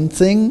one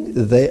thing.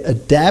 They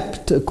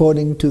adapt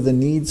according to the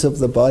needs of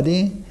the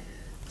body.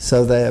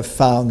 So they have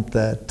found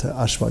that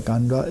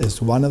ashwagandha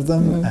is one of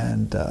them,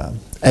 and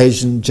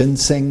Asian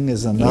ginseng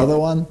is another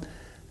one.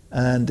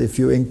 And if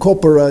you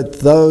incorporate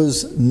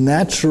those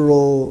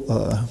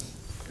natural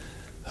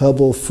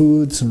herbal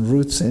foods and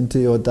roots into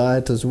your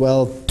diet as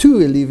well to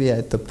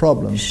alleviate the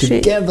problem,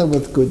 together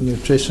with good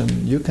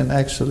nutrition, you can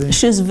actually...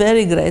 She's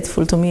very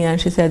grateful to me,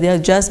 and she said, yeah,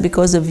 just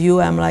because of you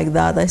I'm like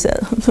that. I said,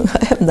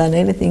 I haven't done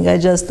anything, I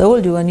just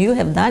told you, and you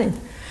have done it.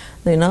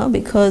 You know,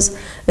 because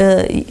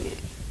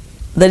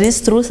there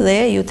is truth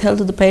there. You tell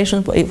to the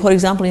patient, for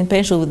example, in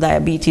patients with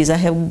diabetes, I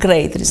have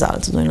great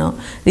results, you know,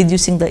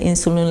 reducing the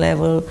insulin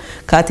level,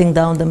 cutting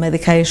down the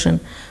medication.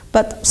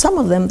 But some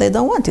of them, they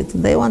don't want it.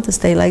 They want to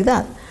stay like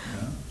that.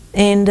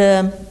 And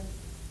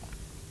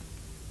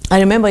I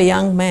remember a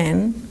young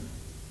man,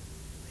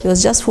 he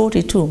was just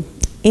 42.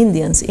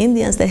 Indians,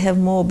 they have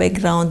more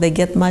background, they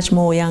get much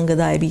more younger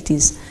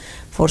diabetes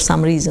for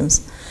some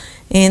reasons.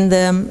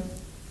 And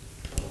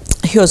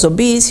he was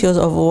obese, he was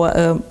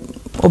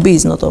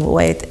obese, not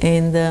overweight,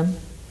 and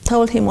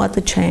told him what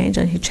to change,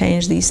 and he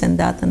changed this and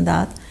that and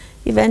that.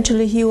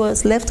 Eventually he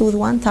was left with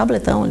one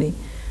tablet only,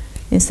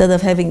 instead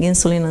of having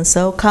insulin, and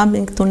so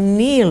coming to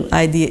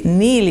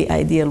nearly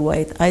ideal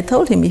weight. I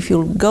told him, if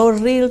you go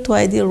real to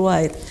ideal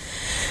weight,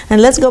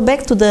 and let's go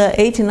back to the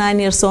 89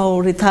 years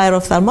old retired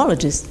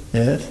ophthalmologist.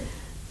 Yes.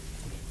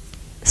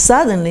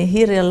 Suddenly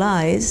he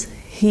realized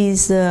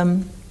his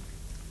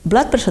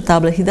blood pressure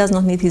tablet, he does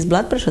not need his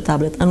blood pressure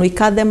tablet, and we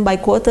cut them by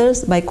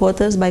quarters, by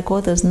quarters, by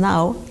quarters.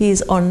 Now he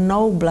is on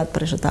no blood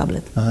pressure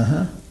tablet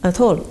at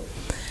all.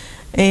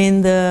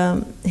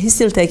 And he's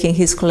still taking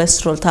his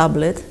cholesterol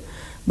tablet,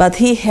 but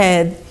he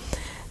had,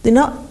 you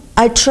know,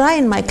 I try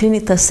in my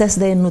clinic to assess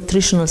their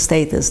nutritional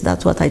status.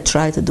 That's what I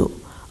try to do.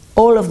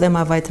 All of them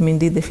are vitamin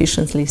D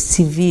deficiently,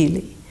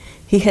 severely.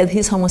 He had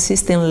his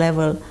homocysteine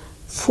level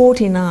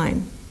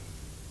 49,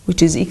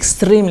 which is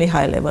extremely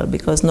high level,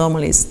 because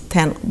normally it's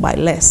 10 by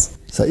less.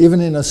 So even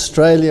in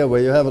Australia,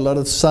 where you have a lot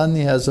of sun,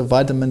 he has a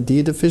vitamin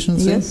D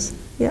deficiency? Yes,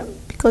 yeah,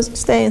 because you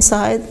stay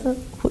inside,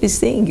 who is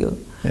seeing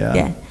you?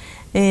 Yeah.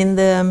 And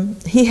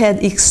he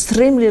had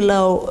extremely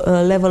low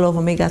level of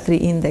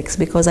omega-3 index,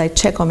 because I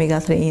check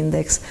omega-3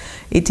 index.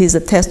 It is a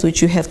test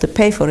which you have to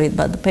pay for it,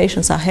 but the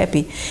patients are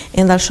happy.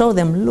 And I'll show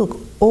them, look,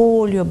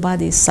 all your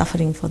body is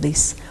suffering for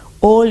this.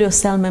 All your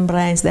cell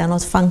membranes, they are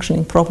not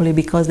functioning properly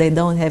because they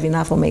don't have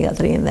enough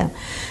omega-3 in them.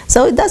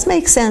 So it does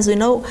make sense, you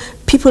know,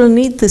 people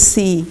need to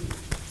see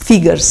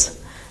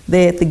figures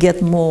there to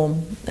get more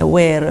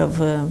aware of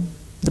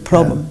the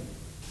problem.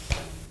 Yeah.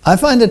 I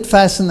find it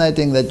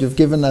fascinating that you've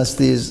given us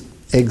these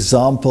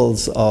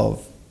examples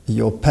of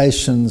your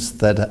patients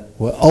that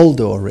were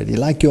older already,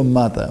 like your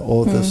mother,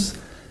 or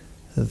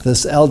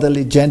this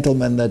elderly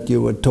gentleman that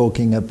you were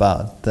talking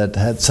about that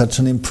had such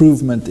an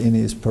improvement in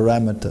his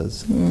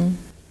parameters.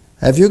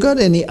 Have you got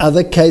any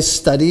other case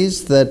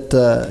studies that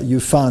you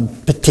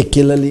found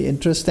particularly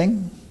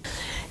interesting?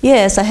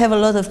 Yes, I have a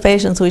lot of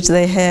patients which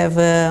they have,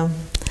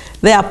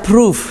 they are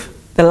proof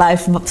the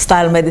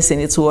lifestyle medicine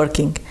is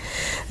working.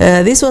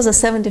 This was a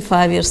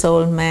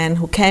 75-year-old man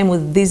who came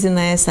with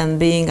dizziness and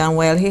being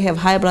unwell. He had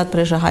high blood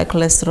pressure, high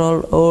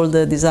cholesterol, all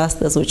the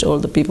disasters which all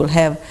the people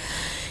have.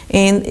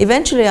 And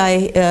eventually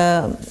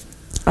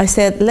I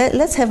said,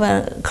 let's have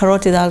a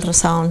carotid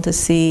ultrasound to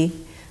see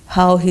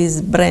how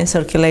his brain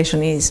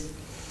circulation is.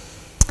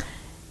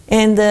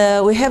 And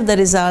we have the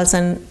results,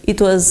 and it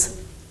was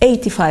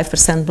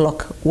 85%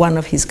 block, one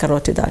of his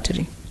carotid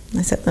artery.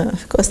 I said,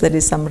 of course there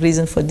is some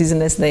reason for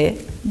dizziness there,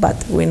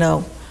 but we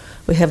know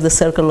we have the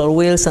circular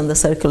wheels, and the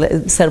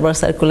cerebral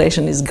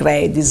circulation is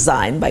great,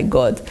 designed by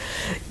God.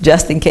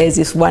 Just in case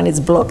if one is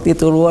blocked,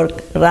 it will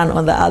run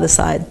on the other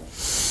side.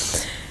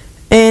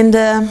 And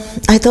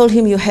I told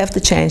him, you have to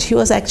change. He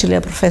was actually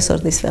a professor,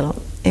 this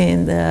fellow.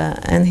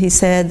 And he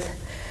said,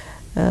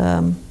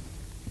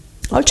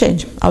 I'll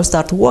change. I'll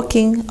start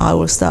walking. I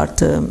will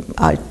start,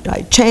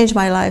 I change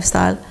my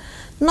lifestyle.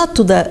 Not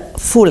to the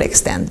full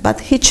extent, but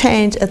he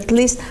changed at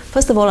least.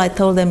 First of all, I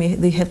told them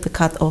you have to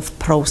cut off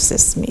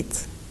processed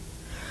meat.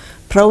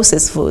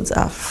 Processed foods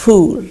are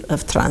full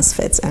of trans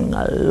fats and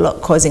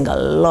causing a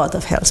lot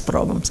of health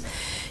problems.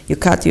 You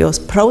cut your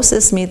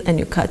processed meat and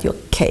you cut your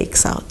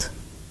cakes out,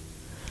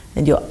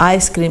 and your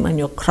ice cream and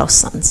your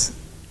croissants.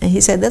 And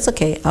he said, that's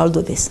okay, I'll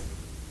do this.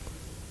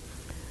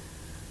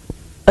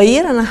 A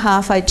year and a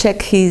half, I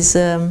checked his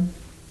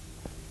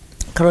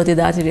carotid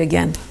artery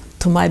again.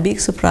 To my big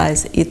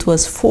surprise, it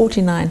was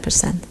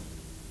 49%.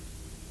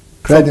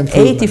 Great From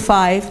improvement.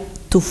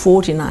 85 to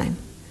 49.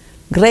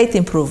 Great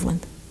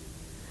improvement.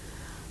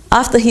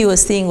 After he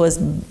was seeing was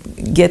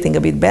getting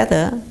a bit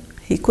better,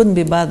 he couldn't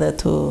be bothered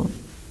to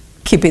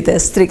keep it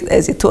as strict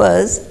as it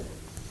was.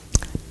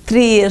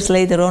 3 years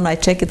later on, I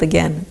checked it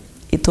again.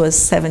 It was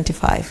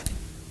 75.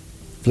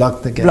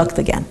 Blocked again. Blocked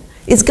again.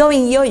 It's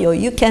going yo-yo.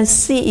 You can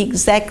see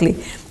exactly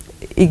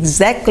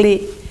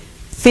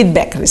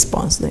feedback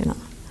response, you know.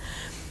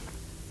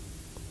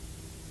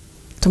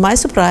 To my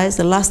surprise,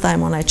 the last time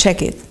when I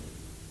checked it,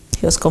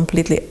 he was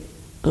completely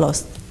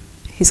lost.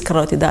 His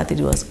carotid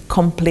artery was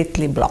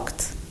completely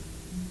blocked.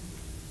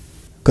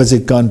 Because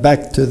he'd gone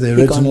back to the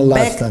original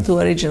lifestyle. Back to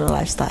original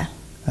lifestyle.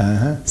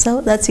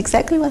 So that's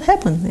exactly what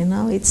happened. You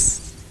know,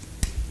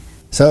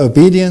 so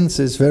obedience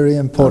is very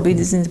important.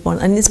 Obedience is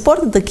important, and it's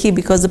important the key,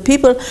 because the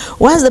people,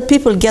 once the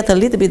people get a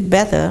little bit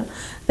better,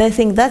 they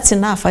think that's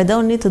enough. I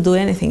don't need to do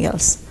anything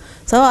else.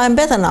 So I'm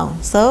better now.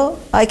 So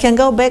I can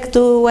go back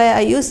to where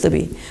I used to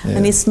be. Yeah.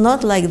 And it's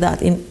not like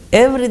that. In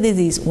every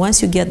disease,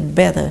 once you get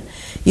better,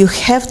 you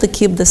have to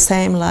keep the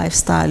same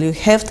lifestyle. You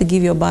have to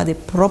give your body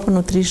proper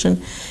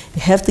nutrition.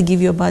 You have to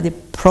give your body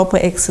proper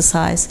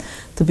exercise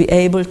to be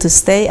able to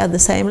stay at the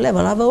same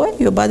level. Otherwise,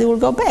 your body will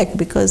go back,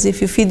 because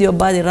if you feed your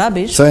body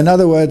rubbish... So in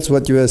other words,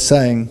 what you are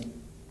saying,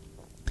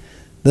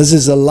 this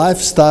is a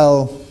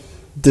lifestyle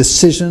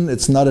decision.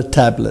 It's not a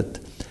tablet.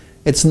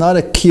 It's not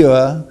a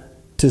cure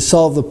to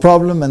solve the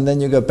problem and then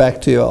you go back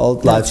to your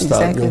old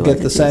lifestyle. Exactly, you'll get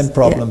the same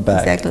problem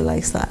back. Exactly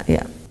like that,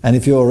 yeah. And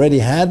if you already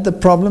had the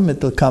problem,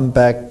 it will come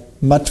back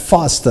much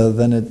faster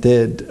than it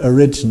did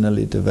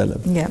originally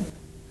develop. Yeah.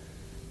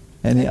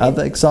 Any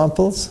other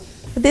examples?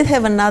 I did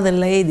have another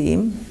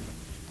lady.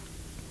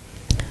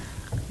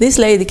 This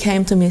lady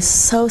came to me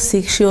so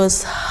sick, she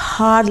was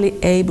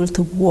hardly able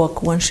to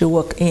walk when she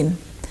walked in.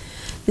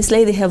 This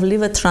lady had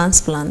liver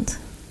transplant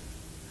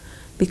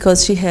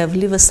because she had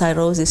liver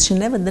cirrhosis. She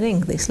never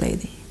drank, this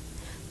lady.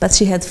 But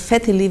she had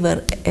fatty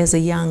liver as a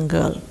young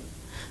girl.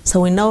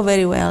 So we know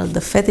very well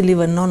the fatty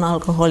liver,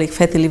 non-alcoholic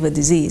fatty liver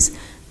disease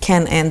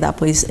can end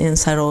up in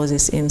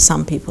cirrhosis in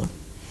some people.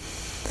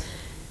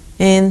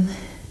 And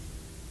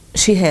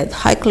she had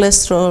high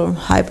cholesterol,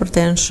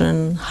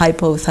 hypertension,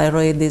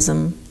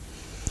 hypothyroidism,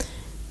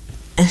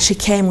 and she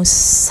came with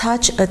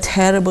such a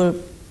terrible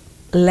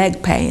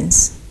leg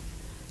pains.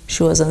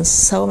 She was on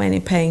so many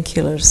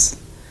painkillers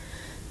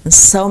and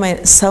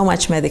so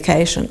much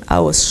medication. I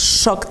was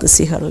shocked to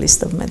see her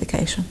list of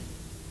medication.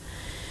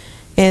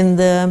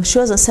 And she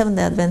was a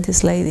Seventh-day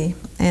Adventist lady,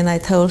 and I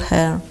told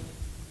her,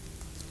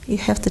 you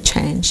have to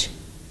change.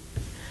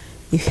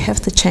 You have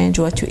to change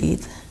what you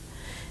eat.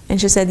 And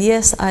she said,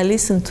 yes, I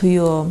listened to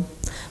your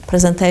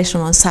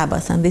presentation on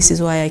Sabbath, and this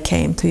is why I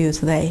came to you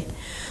today.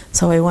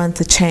 So I want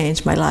to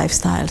change my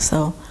lifestyle.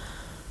 So,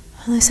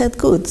 and I said,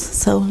 good.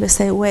 So let's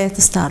say where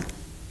to start.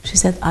 She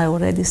said, I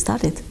already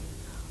started.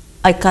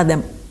 I cut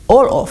them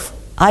all off.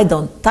 I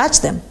don't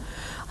touch them.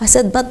 I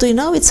said, but do you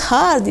know it's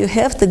hard? You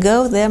have to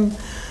go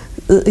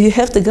you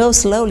have to go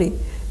slowly.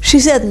 She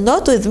said,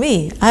 not with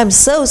me. I'm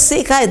so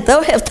sick, I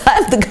don't have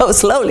time to go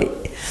slowly.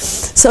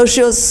 So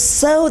she was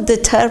so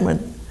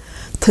determined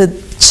to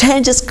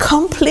change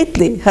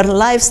completely her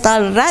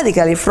lifestyle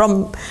radically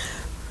from,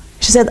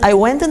 she said, I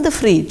went in the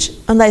fridge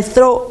and I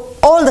threw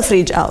all the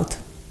fridge out.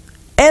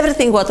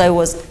 Everything what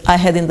I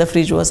had in the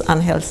fridge was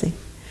unhealthy.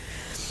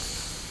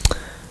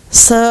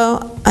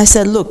 So I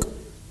said, look,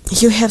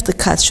 you have to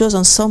cut. She was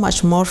on so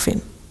much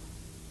morphine.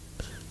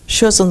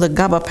 She was on the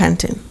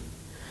gabapentin.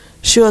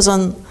 She was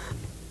on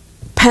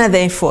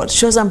Panadine Forte.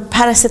 She was on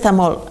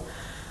paracetamol.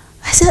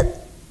 I said,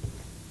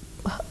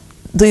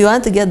 do you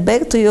want to get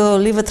back to your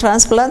liver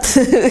transplant?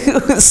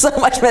 With so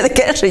much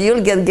medication,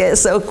 you'll get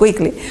so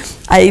quickly.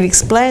 I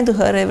explained to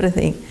her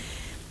everything.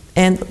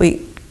 And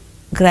we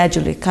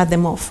gradually cut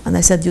them off. And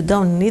I said, you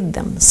don't need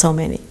them, so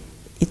many.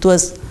 It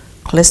was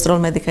cholesterol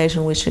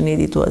medication which she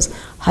needed, it was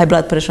high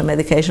blood pressure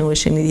medication which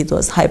she needed, it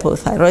was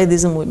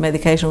hypothyroidism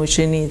medication which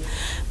she needed.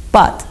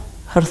 But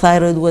her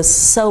thyroid was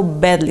so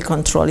badly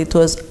controlled, it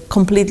was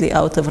completely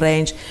out of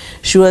range.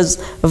 She was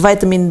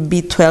vitamin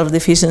B12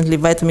 deficient,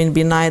 vitamin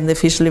B9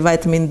 deficient,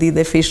 vitamin D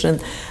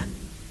deficient,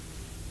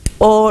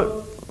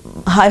 all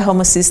high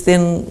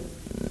homocysteine,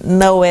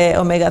 noua,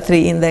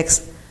 omega-3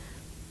 index.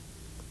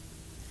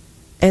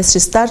 As she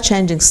started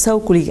changing so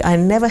quickly, I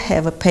never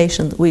have a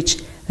patient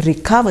which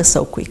recovers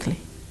so quickly,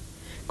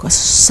 because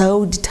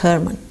so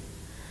determined.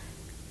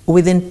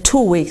 Within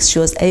 2 weeks, she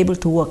was able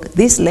to walk.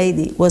 This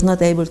lady was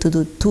not able to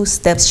do 2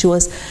 steps.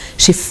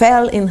 She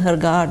fell in her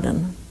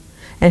garden,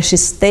 and she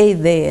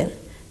stayed there.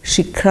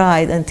 She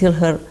cried until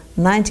her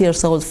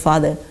 90-year-old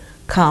father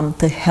came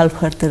to help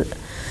her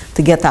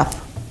to get up.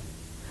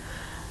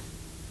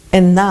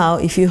 And now,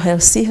 if you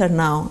see her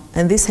now,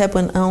 and this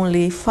happened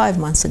only 5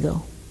 months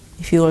ago,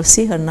 if you will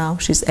see her now,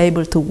 she's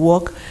able to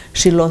walk.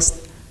 She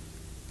lost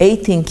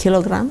 18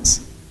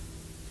 kilograms.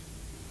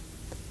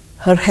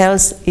 Her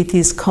health, it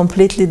is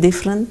completely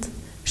different.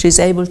 She's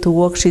able to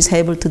walk, she's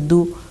able to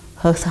do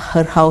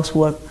her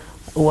housework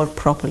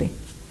properly.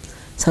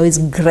 So it's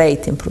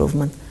great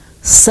improvement.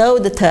 So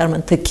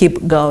determined to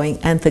keep going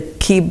and to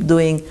keep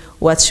doing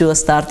what she was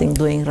starting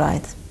doing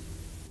right.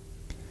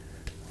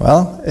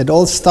 Well, it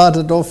all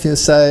started off, you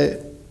say,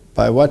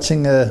 by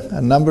watching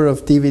a number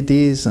of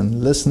DVDs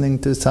and listening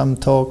to some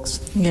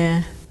talks.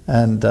 Yeah.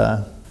 And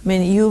I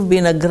mean, you've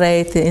been a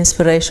great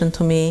inspiration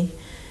to me.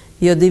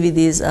 Your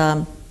DVDs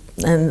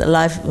and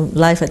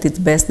Life at its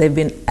Best, they've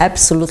been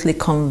absolutely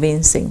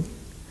convincing.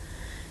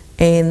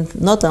 And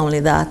not only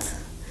that,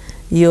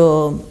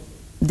 your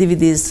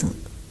DVDs,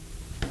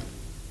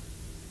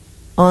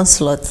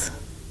 Onslaught,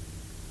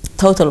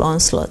 Total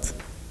Onslaught,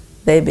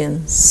 they've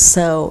been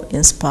so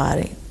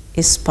inspiring.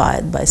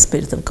 inspired by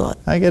Spirit of God.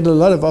 I get a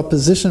lot of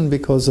opposition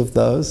because of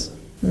those.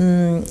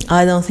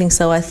 I don't think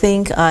so. I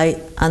think I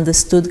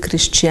understood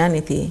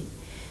Christianity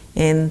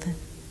and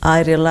I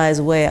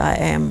realized where I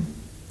am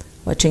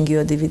watching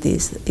your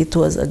DVDs. It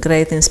was a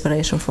great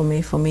inspiration for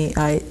me.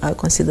 I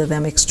consider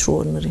them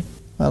extraordinary.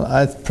 Well,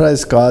 I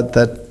praise God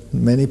that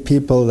many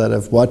people that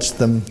have watched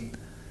them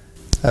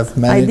have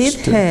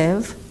managed to... I did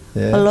have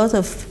a lot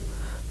of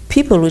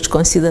people which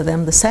consider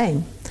them the same.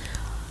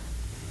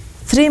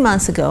 3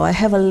 months ago, I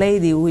have a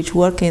lady which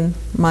works in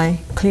my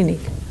clinic,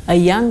 a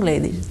young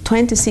lady,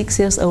 26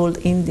 years old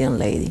Indian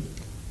lady.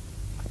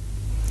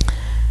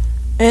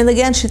 And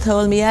again, she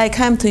told me, I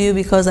came to you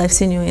because I've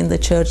seen you in the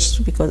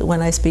church because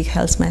when I speak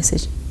health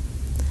message.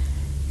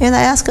 And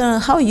I asked her,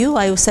 how are you?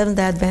 Are you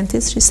Seventh-day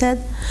Adventist? She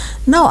said,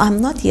 no, I'm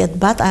not yet,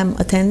 but I'm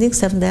attending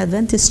Seventh-day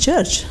Adventist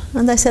church.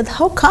 And I said,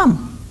 how come?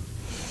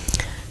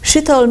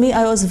 She told me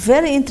I was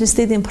very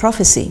interested in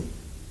prophecy.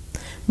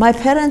 My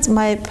parents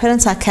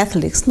are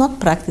Catholics, not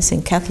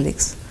practicing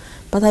Catholics,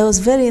 but I was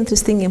very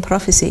interested in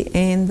prophecy.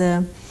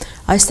 And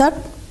I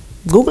started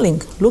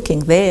Googling, looking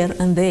there,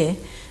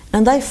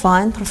 and I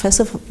find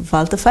Professor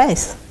Walter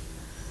Veith.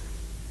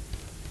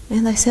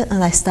 And I said,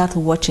 and I started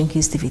watching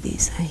his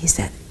DVDs. And he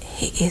said,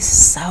 he is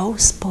so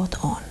spot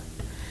on.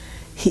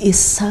 He is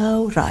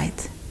so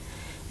right.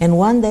 And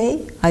one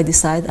day, I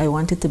decided I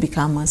wanted to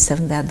become a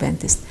Seventh-day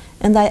Adventist.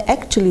 And I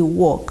actually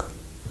walked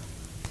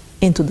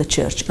into the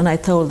church, and I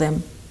told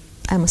them,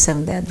 I'm a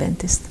Seventh-day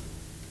Adventist.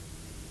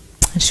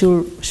 And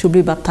she'll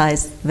be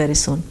baptized very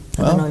soon.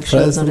 I don't know if she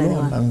was already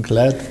one. I'm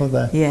glad for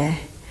that. Yeah.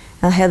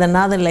 And I had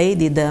another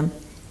lady,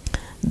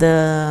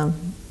 the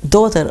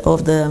daughter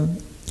of the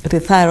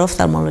retired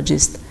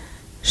ophthalmologist.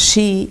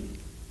 She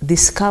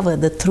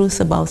discovered the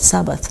truth about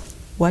Sabbath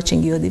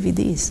watching your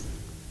DVDs.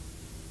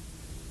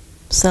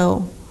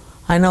 So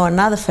I know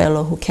another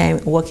fellow who came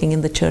working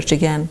in the church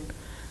again.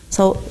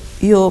 So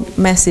your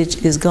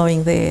message is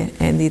going there,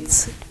 and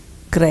it's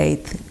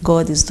great.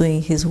 God is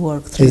doing His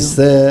work through you. Is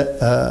there,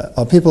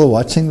 are people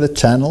watching the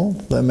channel,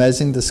 the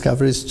Amazing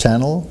Discoveries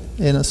channel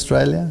in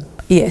Australia?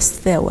 Yes,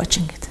 they're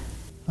watching it.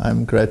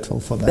 I'm grateful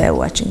for that. They're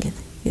watching it,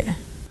 yeah.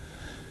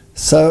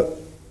 So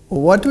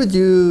what would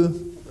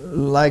you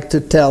like to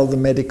tell the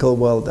medical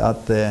world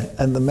out there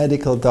and the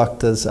medical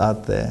doctors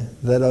out there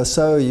that are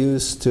so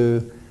used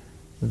to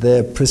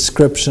their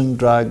prescription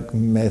drug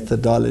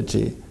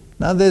methodology?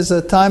 Now, there's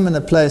a time and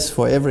a place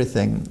for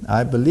everything.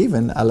 I believe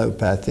in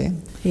allopathy,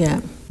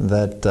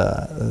 that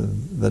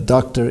the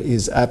doctor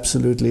is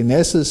absolutely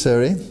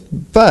necessary,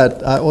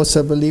 but I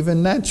also believe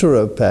in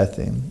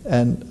naturopathy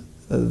and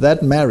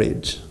that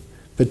marriage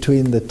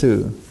between the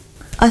two.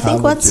 I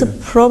think what's the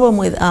problem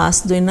with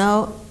us, do you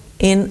know,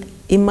 in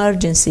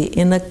emergency,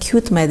 in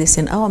acute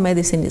medicine, our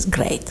medicine is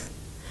great.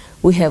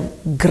 We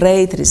have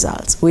great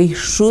results. We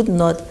should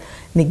not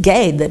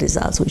negate the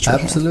results which we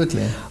have.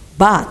 Absolutely.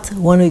 But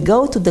when we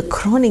go to the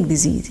chronic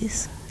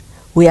diseases,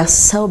 we are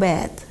so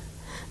bad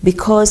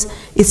because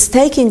it's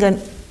taking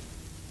a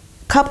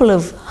couple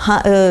of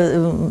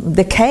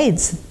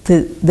decades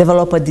to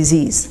develop a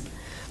disease,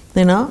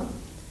 you know,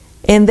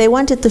 and they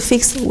wanted to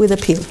fix it with a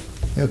pill.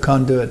 You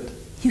can't do it.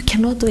 You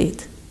cannot do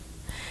it.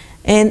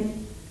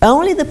 And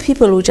only the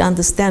people which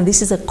understand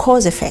this is a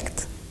cause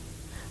effect.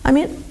 I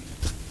mean,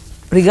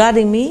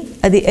 regarding me,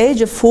 at the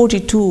age of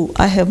 42,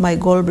 I have my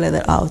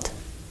gallbladder out.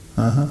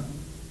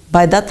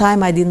 By that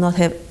time, I did not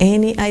have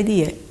any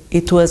idea.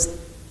 It was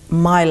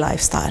my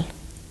lifestyle.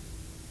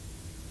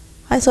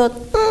 I thought,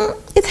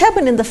 it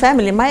happened in the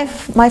family. My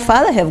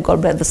father had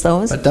gallbladder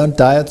stones. But don't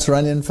diets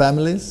run in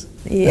families?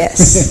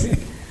 Yes.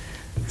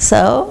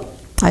 So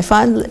I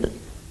found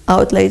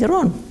out later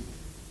on.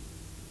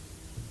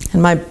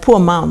 And my poor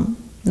mom,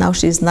 now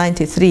she's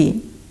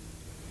 93,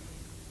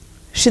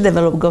 she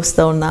developed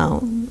gallstone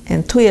now.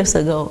 And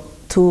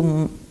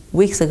 2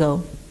 weeks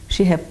ago,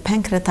 she had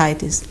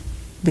pancreatitis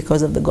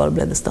because of the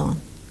gallbladder stone.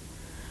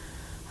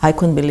 I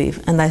couldn't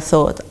believe, and I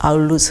thought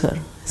I'll lose her,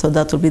 so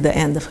that will be the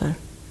end of her.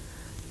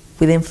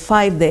 Within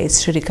 5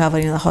 days, she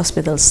recovered in the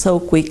hospital so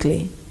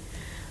quickly.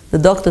 The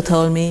doctor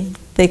told me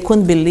they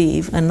couldn't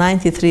believe a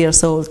 93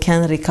 years old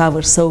can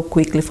recover so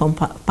quickly from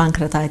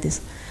pancreatitis.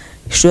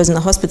 She was in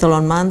the hospital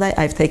on Monday.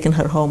 I've taken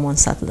her home on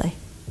Saturday.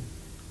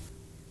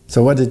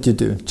 So what did you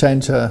do?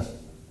 Change her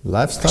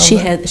lifestyle? She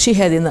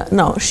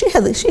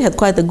had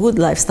quite a good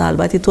lifestyle,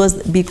 but it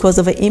was because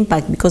of the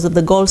impact, because of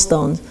the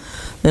gallstones,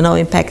 you know,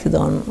 impacted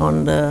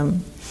on the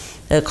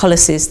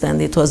cholecyst,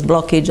 and it was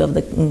blockage of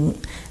the.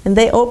 And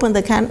they opened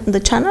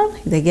the channel.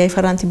 They gave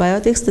her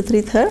antibiotics to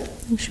treat her,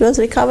 and she was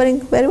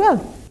recovering very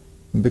well.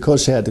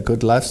 Because she had a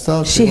good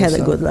lifestyle. She had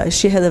a good life.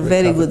 She had a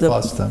very good,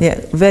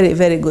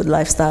 very good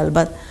lifestyle,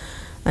 but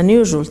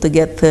unusual to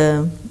get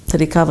to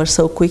recover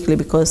so quickly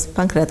because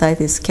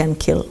pancreatitis can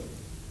kill.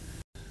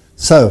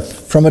 So,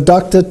 from a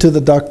doctor to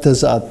the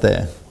doctors out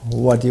there,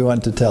 what do you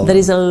want to tell them? There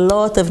is a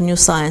lot of new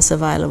science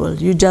available.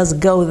 You just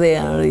go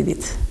there and read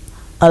it.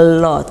 A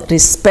lot,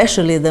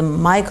 especially the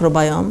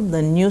microbiome,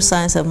 the new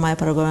science of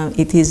microbiome.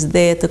 It is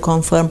there to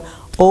confirm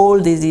All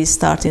disease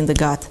start in the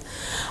gut.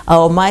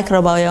 Our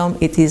microbiome,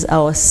 it is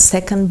our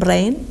second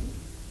brain.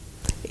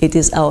 It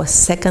is our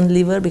second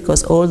liver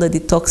because all the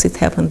detoxes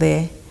happen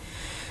there.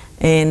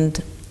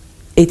 And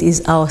it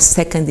is our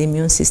second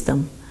immune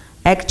system.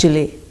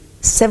 Actually,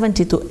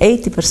 70 to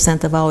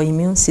 80% of our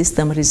immune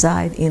system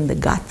reside in the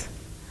gut.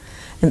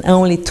 And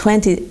only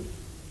 20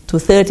 to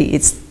 30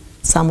 it's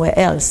somewhere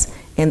else.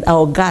 And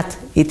our gut,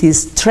 it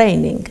is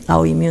training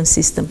our immune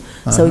system.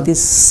 So it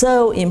is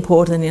so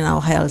important in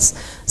our health.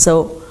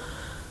 So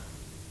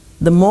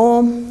the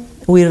more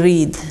we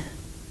read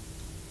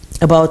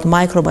about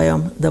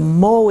microbiome, the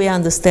more we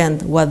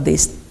understand what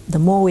this, the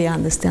more we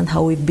understand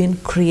how we've been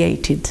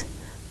created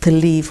to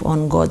live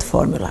on God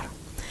formula.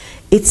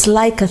 It's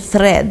like a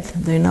thread,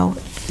 you know,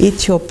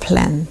 eat your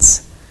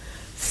plants,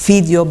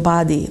 feed your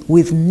body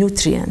with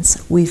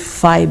nutrients, with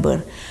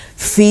fiber,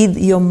 feed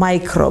your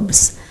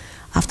microbes.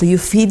 After you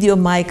feed your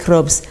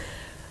microbes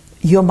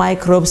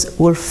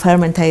will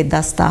fermentate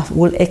that stuff,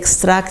 will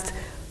extract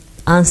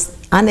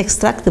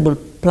unextractable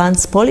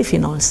plants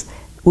polyphenols,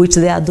 which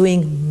they are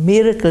doing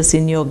miracles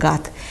in your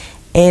gut.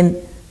 And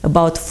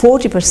about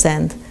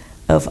 40%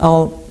 of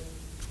our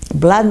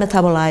blood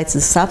metabolites,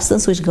 the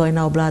substance which go in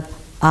our blood,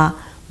 are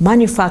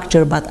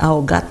manufactured by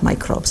our gut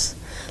microbes.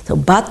 So,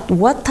 but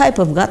what type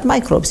of gut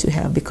microbes you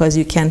have? Because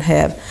you can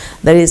have,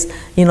 there is,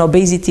 in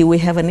obesity we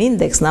have an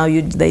index now,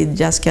 they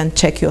just can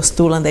check your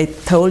stool and they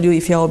told you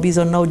if you're obese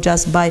or not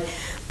just by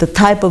the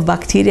type of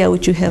bacteria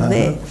which you have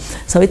there.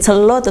 So it's a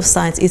lot of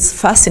science, it's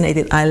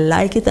fascinating. I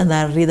like it and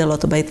I read a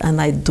lot about it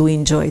and I do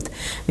enjoy it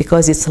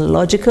because it's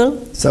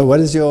logical. So what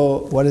is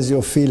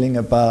your feeling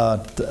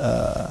about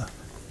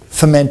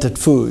fermented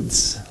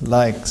foods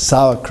like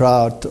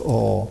sauerkraut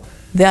or...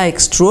 They are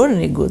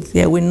extraordinarily good.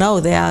 Yeah, we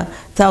know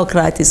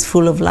sauerkraut is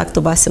full of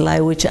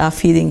lactobacilli which are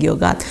feeding your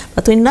gut.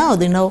 But we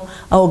know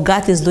our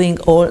gut is doing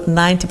all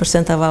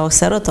 90% of our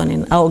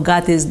serotonin. Our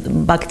gut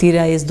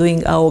bacteria is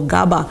doing our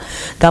gamma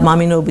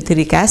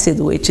aminobutyric acid,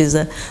 which is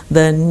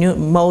the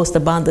most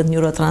abundant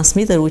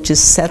neurotransmitter, which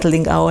is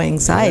settling our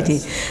anxiety.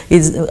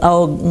 Yes.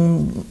 Our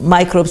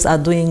microbes are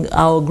doing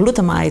our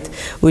glutamate,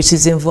 which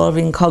is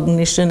involving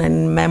cognition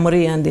and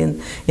memory and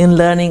in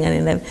learning and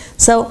in everything.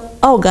 So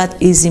our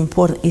gut is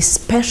important,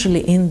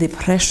 especially in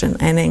depression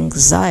and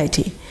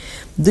anxiety.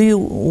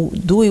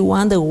 Do we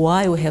wonder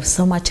why we have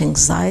so much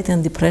anxiety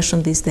and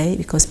depression these days?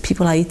 Because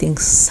people are eating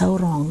so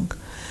wrong.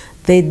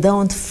 They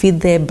don't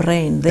feed their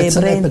brain. It's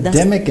an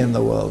epidemic in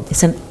the world.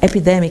 It's an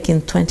epidemic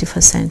in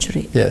 21st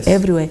century. Yes.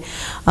 Everywhere.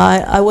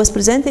 I was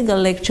presenting a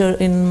lecture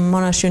in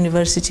Monash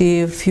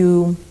University a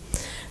few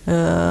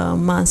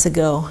months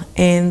ago,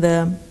 and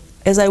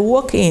as I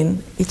walk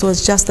in, it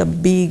was just a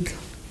big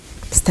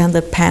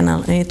standard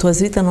panel, and it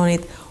was written on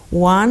it,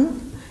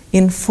 1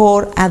 in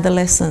 4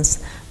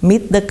 adolescents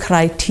meet the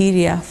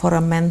criteria for a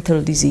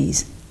mental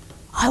disease.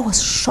 I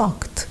was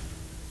shocked.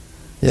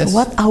 Yes. So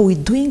what are we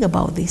doing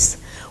about this?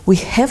 We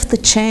have to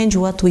change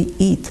what we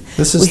eat.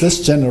 This is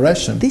this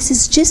generation. This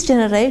is this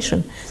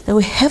generation. That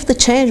we have to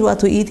change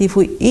what we eat. If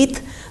we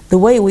eat the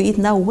way we eat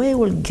now, where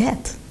we'll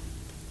get?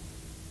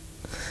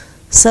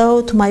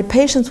 So to my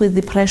patients with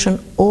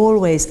depression,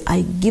 always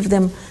I give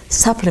them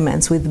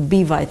supplements with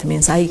B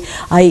vitamins. I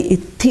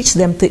teach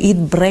them to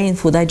eat brain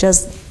food. I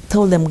just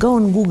told them, go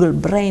on Google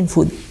brain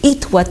food,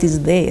 eat what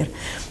is there.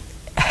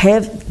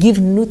 Give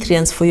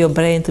nutrients for your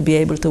brain to be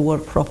able to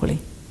work properly.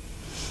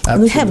 Absolutely.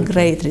 And we have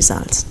great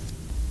results.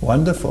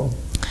 Wonderful.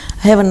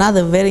 I have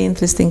another very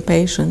interesting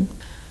patient.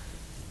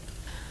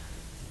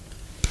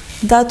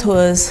 That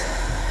was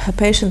a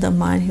patient of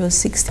mine. He was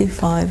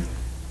 65.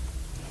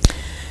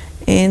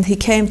 And he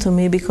came to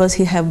me because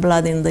he had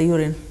blood in the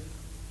urine.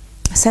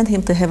 I sent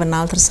him to have an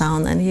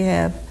ultrasound, and he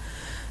had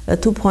a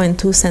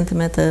 2.2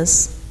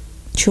 centimeters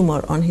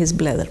tumor on his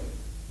bladder.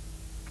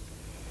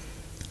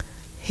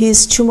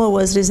 His tumor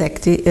was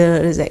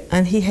resected,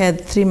 and he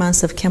had 3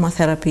 months of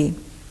chemotherapy.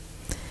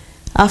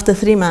 After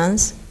 3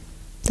 months,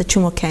 the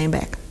tumor came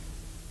back.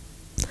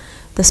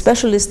 The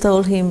specialist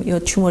told him, your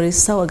tumor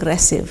is so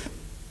aggressive,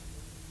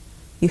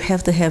 you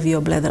have to have your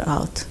bladder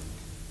out.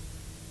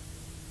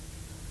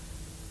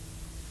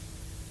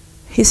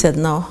 He said,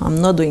 no,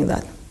 I'm not doing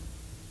that.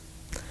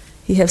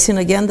 He has seen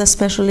again the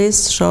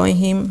specialist showing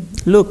him,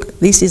 look,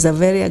 this is a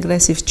very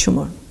aggressive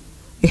tumor.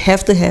 You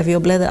have to have your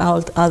bladder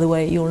out,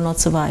 otherwise you will not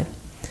survive.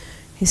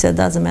 He said,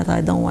 doesn't matter,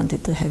 I don't want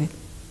it to have it.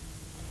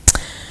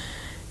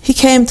 He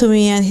came to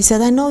me and he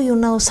said, I know you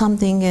know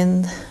something,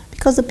 and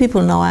because the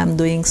people know I'm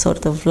doing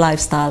sort of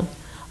lifestyle,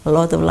 a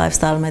lot of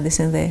lifestyle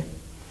medicine there.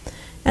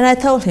 And I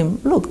told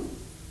him, look,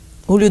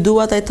 will you do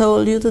what I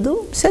told you to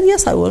do? He said,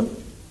 yes, I will.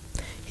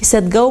 He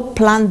said, go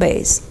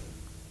plant-based.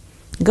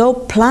 Go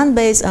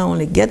plant-based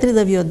only. Get rid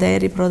of your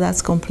dairy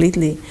products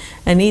completely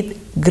and eat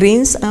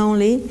greens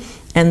only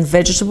and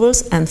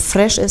vegetables and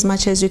fresh as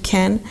much as you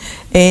can,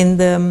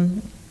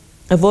 and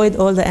avoid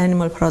all the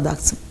animal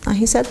products. And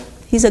he said,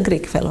 he's a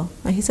Greek fellow.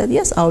 And he said,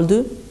 yes, I'll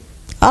do.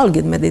 I'll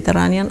get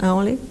Mediterranean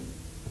only.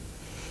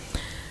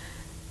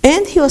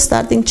 And he was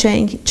starting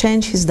to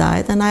change his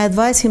diet, and I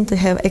advised him to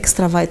have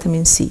extra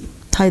vitamin C,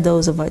 high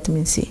dose of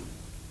vitamin C.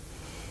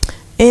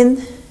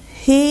 And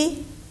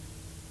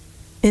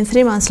in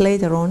 3 months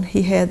later on,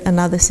 he had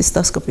another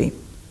cystoscopy.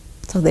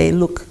 So they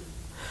look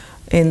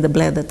in the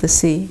bladder to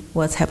see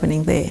what's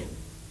happening there.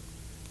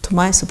 To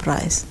my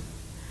surprise,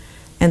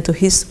 and to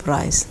his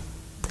surprise,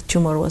 the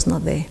tumor was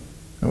not there.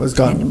 It was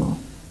gone anymore.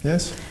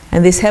 Yes.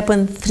 And this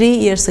happened 3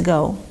 years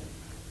ago,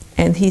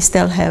 and he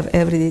still have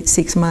every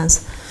 6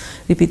 months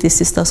repeated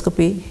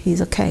cystoscopy.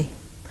 He's okay.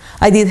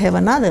 I did have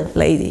another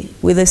lady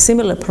with a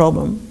similar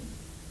problem.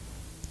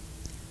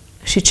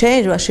 She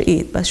changed what she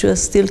eat, but she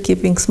was still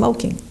keeping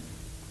smoking.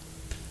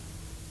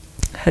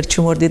 Her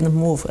tumor didn't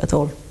move at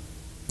all.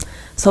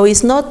 So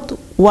it's not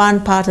one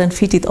pattern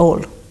fit it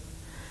all.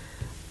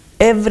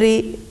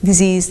 Every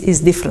disease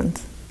is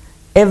different.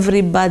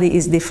 Everybody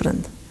is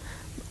different.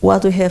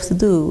 What we have to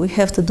do, we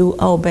have to do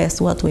our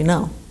best what we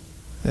know.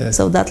 Yes.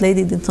 So that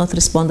lady did not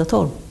respond at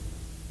all.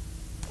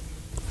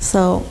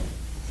 So,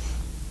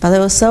 but I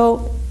was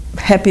so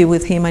happy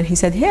with him, and he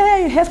said, yeah,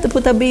 you have to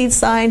put a big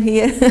sign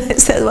here. I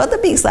said, what a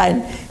big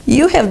sign?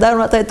 You have done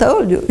what I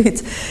told you.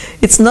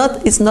 It's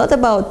not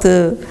about...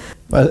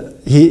 well,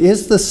 he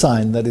is the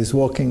sign that is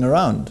walking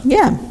around.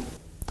 Yeah.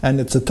 And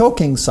it's a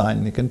talking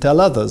sign, you can tell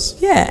others.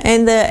 Yeah,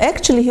 and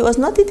actually he was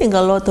not eating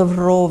a lot of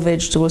raw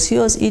vegetables, he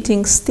was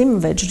eating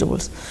steamed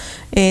vegetables.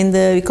 And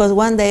because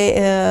one day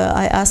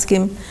I asked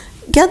him,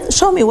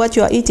 show me what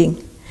you are eating.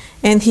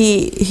 And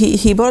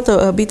he brought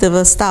a bit of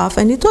a stuff,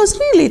 and it was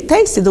really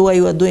tasty the way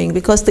you were doing,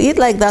 because to eat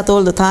like that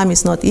all the time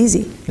is not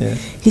easy. Yeah.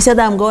 He said,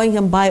 I'm going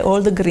and buy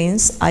all the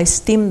greens, I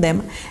steam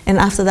them, and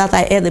after that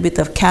I add a bit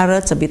of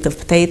carrots, a bit of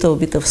potato, a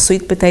bit of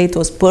sweet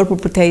potatoes, purple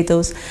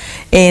potatoes,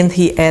 and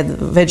he add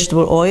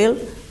vegetable oil,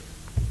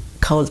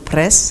 cold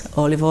press,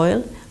 olive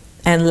oil,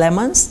 and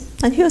lemons,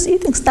 and he was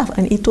eating stuff,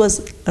 and it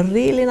was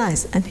really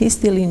nice, and he's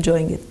still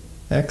enjoying it.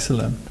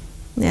 Excellent.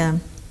 Yeah.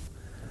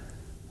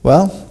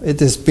 Well,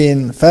 it has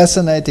been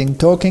fascinating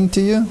talking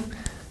to you,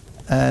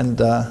 and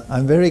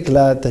I'm very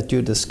glad that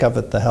you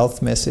discovered the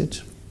health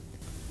message,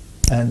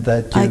 and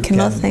that you I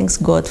cannot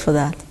thank God for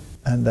that.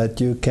 And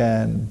that you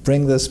can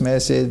bring this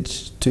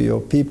message to your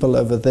people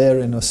over there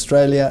in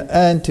Australia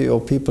and to your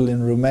people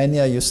in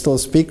Romania. You still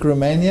speak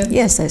Romanian?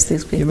 Yes, I still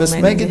speak Romanian. You must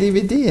make a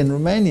DVD in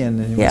Romanian,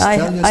 and you must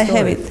tell your story. I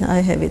have it. I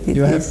have it.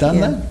 You have done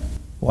that?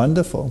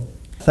 Wonderful.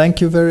 Thank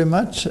you very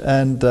much,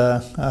 and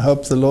I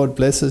hope the Lord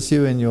blesses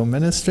you in your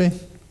ministry.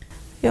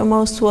 You're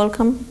most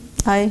welcome.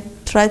 I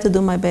try to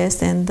do my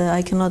best, and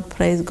I cannot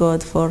praise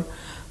God for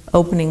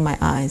opening my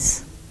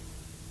eyes.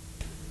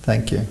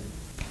 Thank you.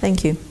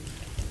 Thank you.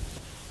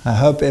 I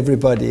hope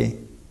everybody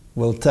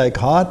will take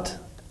heart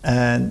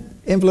and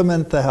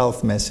implement the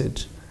health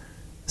message,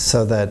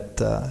 so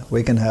that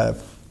we can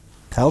have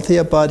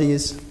healthier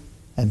bodies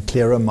and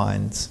clearer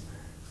minds,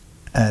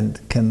 and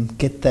can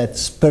get that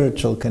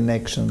spiritual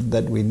connection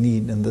that we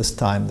need in this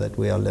time that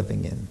we are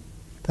living in.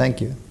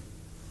 Thank you.